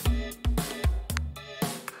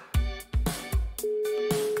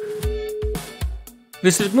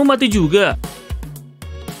 Listrikmu mati juga.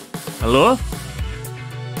 Halo?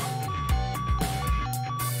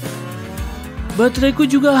 Bateraiku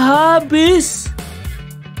juga habis.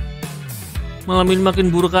 Malam ini makin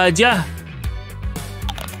buruk aja.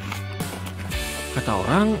 Kata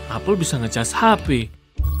orang, Apple bisa ngecas HP.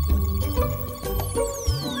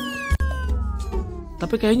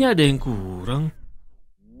 Tapi kayaknya ada yang kurang.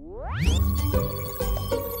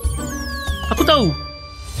 Aku tahu.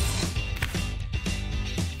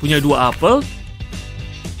 Punya 2 apel.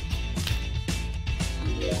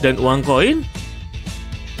 Dan uang koin.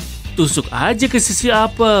 Tusuk aja ke sisi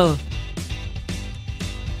apel.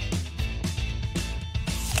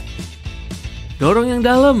 Dorong yang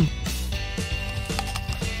dalam.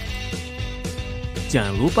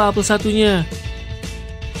 Jangan lupa apel satunya.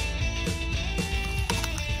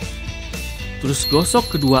 Terus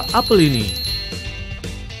gosok kedua apel ini.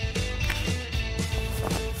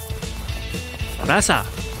 Rasa.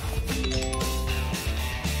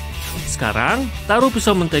 Sekarang taruh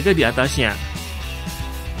pisau mentega di atasnya.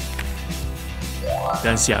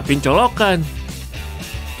 Dan siapin colokan.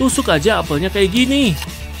 Tusuk aja apelnya kayak gini.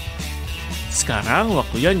 Sekarang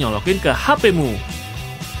waktunya nyolokin ke HP-mu.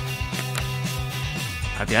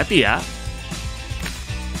 Hati-hati ya.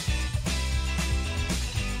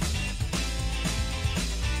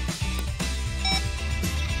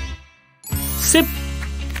 Sip.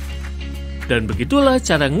 Dan begitulah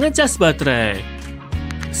cara ngecas baterai.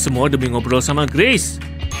 Semua demi ngobrol sama Grace.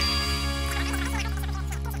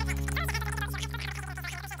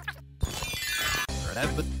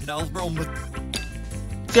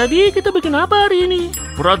 Jadi kita bikin apa hari ini?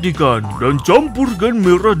 Perhatikan dan campurkan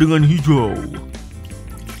merah dengan hijau.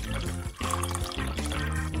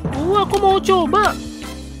 Aku mau coba.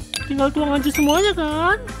 Tinggal tuang aja semuanya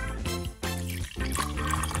kan?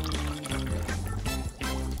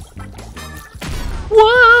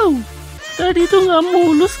 Wow, tadi itu nggak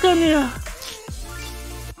mulus kan ya?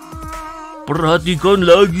 Perhatikan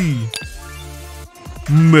lagi.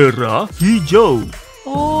 Merah, hijau.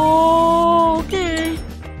 Oh, oke.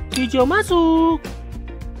 Hijau masuk.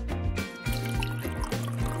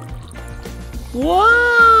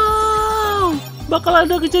 Wow, bakal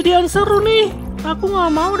ada kejadian seru nih. Aku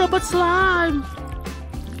nggak mau dapat slime.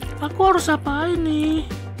 Aku harus apain nih?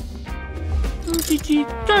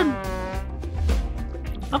 Cijikan.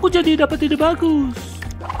 Aku jadi dapat ide bagus.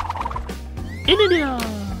 Ini dia.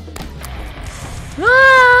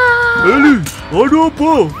 Eli, ada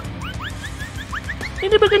apa?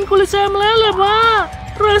 Ini bikin kulit saya meleleh, Pak.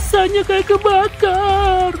 Rasanya kayak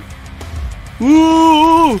kebakar.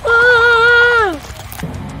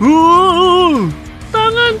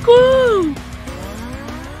 Tanganku.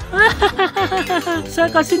 Saya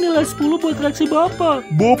kasih nilai 10 buat reaksi Bapak.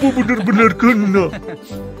 Bapak benar-benar kena.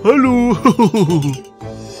 Halo.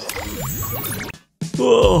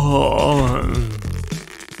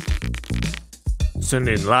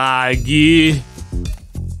 Senin lagi.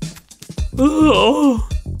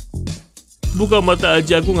 Buka mata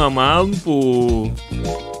aja aku nggak mampu.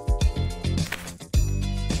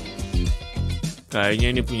 Kayaknya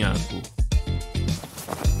ini punya aku.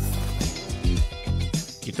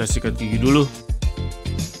 Kita sikat gigi dulu.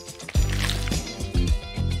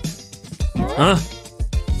 Hah?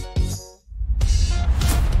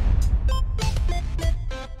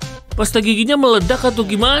 Pasta giginya meledak atau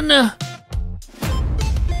gimana?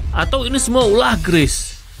 Atau ini semua ulah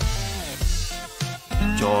Grace?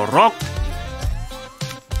 Jorok.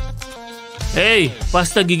 Hei,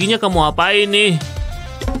 pasta giginya kamu apain nih?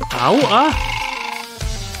 Tahu ah.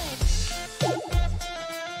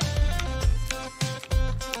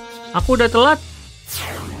 Aku udah telat.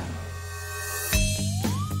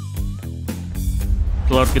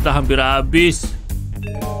 Telur kita hampir habis.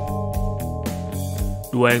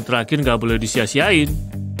 2 yang terakhir nggak boleh disia-siain.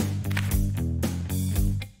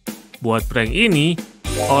 Buat prank ini,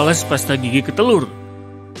 oles pasta gigi ke telur.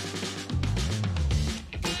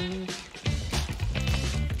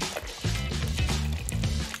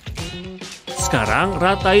 Sekarang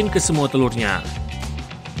ratain ke semua telurnya.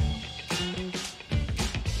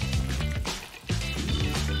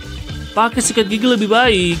 Pakai sikat gigi lebih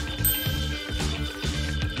baik.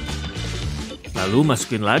 Lalu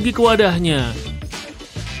masukin lagi ke wadahnya.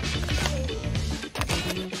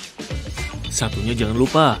 Satunya jangan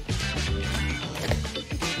lupa.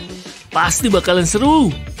 Pasti bakalan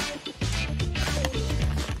seru.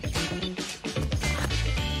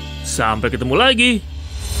 Sampai ketemu lagi.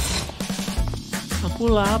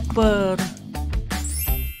 Aku lapar.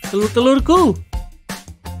 Telur-telurku.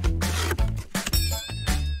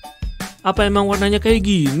 Apa emang warnanya kayak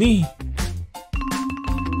gini?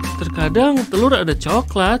 Terkadang telur ada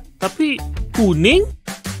coklat, tapi kuning?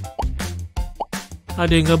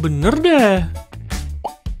 Ada yang nggak bener deh.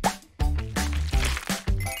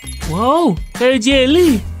 Wow, kayak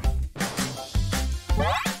jelly.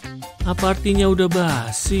 Apa artinya udah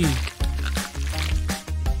basi?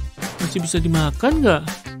 Masih bisa dimakan nggak?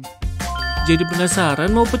 Jadi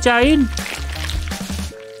penasaran mau pecahin.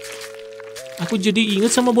 Aku jadi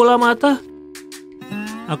inget sama bola mata.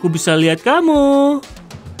 Aku bisa lihat kamu.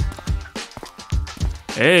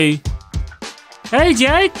 Hey. Hey,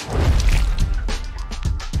 Jack.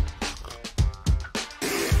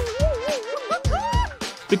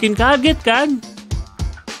 Bikin kaget kan?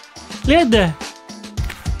 Lihat deh.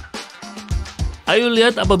 Ayo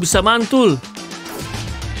lihat apa bisa mantul.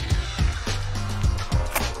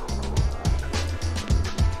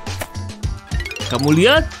 Kamu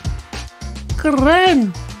lihat?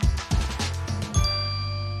 keren.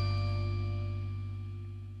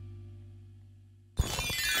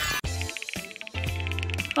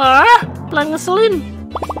 Pelan ngeselin.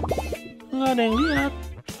 Nggak ada yang lihat.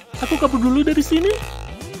 Aku kabur dulu dari sini.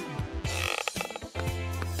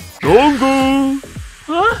 Tunggu.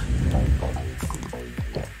 Hah?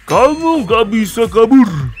 Kamu nggak bisa kabur.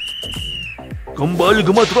 Kembali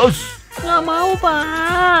ke matras. Nggak mau,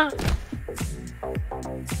 Pak.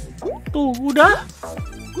 Tuh, udah.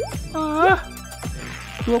 25.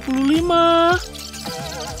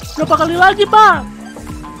 Berapa kali lagi, Pak?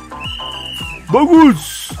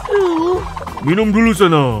 Bagus. Minum dulu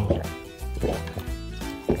sana.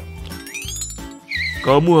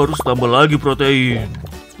 Kamu harus tambah lagi protein.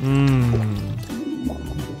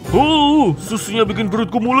 Susunya bikin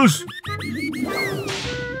perutku mulus.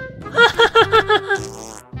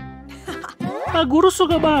 Pak Guru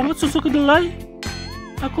suka banget susu kedelai.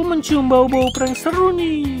 Aku mencium bau-bau prank seru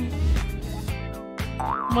nih.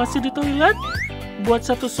 Masih di toilet? Buat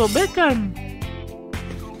satu sobekan.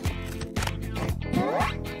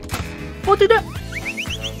 Oh tidak.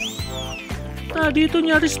 Tadi itu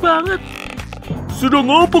nyaris banget. Sedang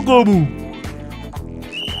apa kamu?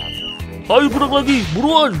 Ayo gerak lagi,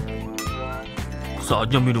 buruan.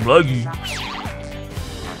 Saatnya minum lagi.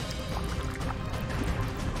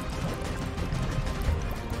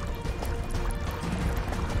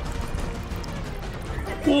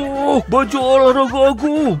 Oh, baju olahraga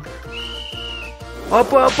aku.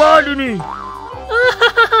 Apa-apaan ini?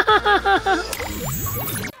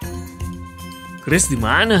 Chris di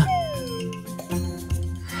mana?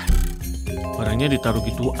 Barangnya ditaruh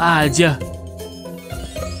gitu aja.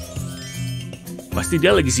 Pasti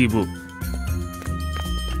dia lagi sibuk.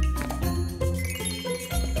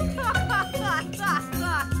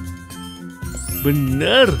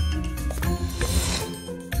 Bener.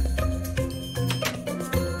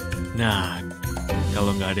 Nah,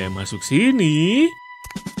 kalau nggak ada yang masuk sini,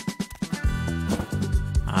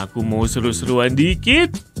 aku mau seru-seruan dikit.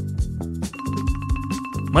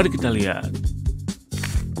 Mari kita lihat.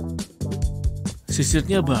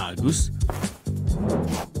 Sisirnya bagus.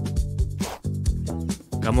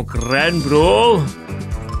 Kamu keren, bro.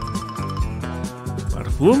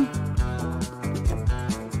 Parfum.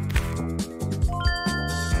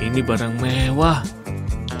 Ini barang mewah.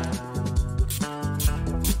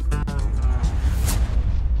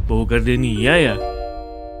 Bau gardenia ya?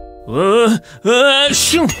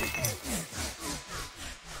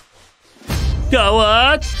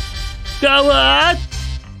 Gawat! Gawat!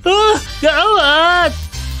 Gawat!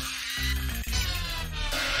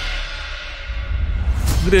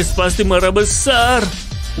 Grace pasti marah besar.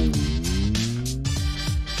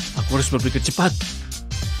 Aku harus berpikir cepat.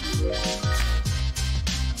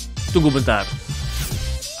 Tunggu bentar.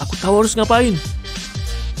 Aku tahu harus ngapain.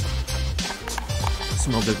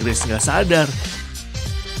 Semoga Grace nggak sadar.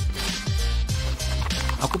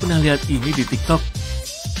 Aku pernah lihat ini di TikTok.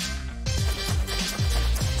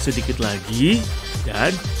 Sedikit lagi,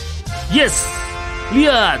 dan yes!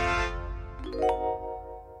 Lihat!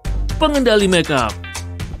 Pengendali makeup.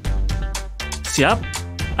 Siap?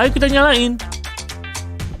 Ayo kita nyalain.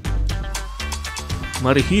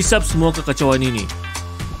 Mari hisap semua kekacauan ini.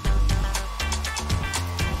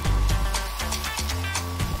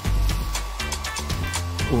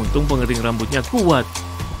 Untung pengering rambutnya kuat.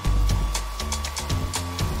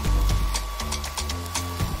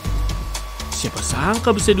 Siapa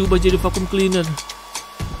sangka bisa diubah jadi vacuum cleaner.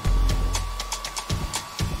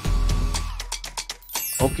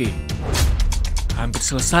 Oke, hampir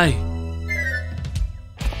selesai.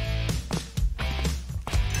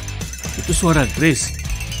 Itu suara Grace.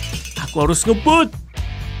 Aku harus ngebut.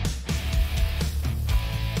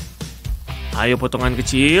 Ayo potongan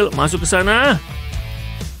kecil, masuk ke sana.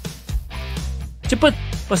 Cepet,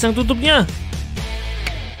 pasang tutupnya.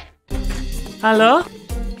 Halo?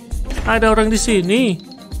 Ada orang di sini.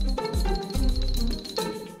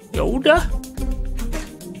 Ya udah.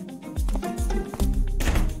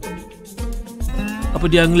 Apa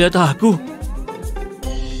dia ngeliat aku?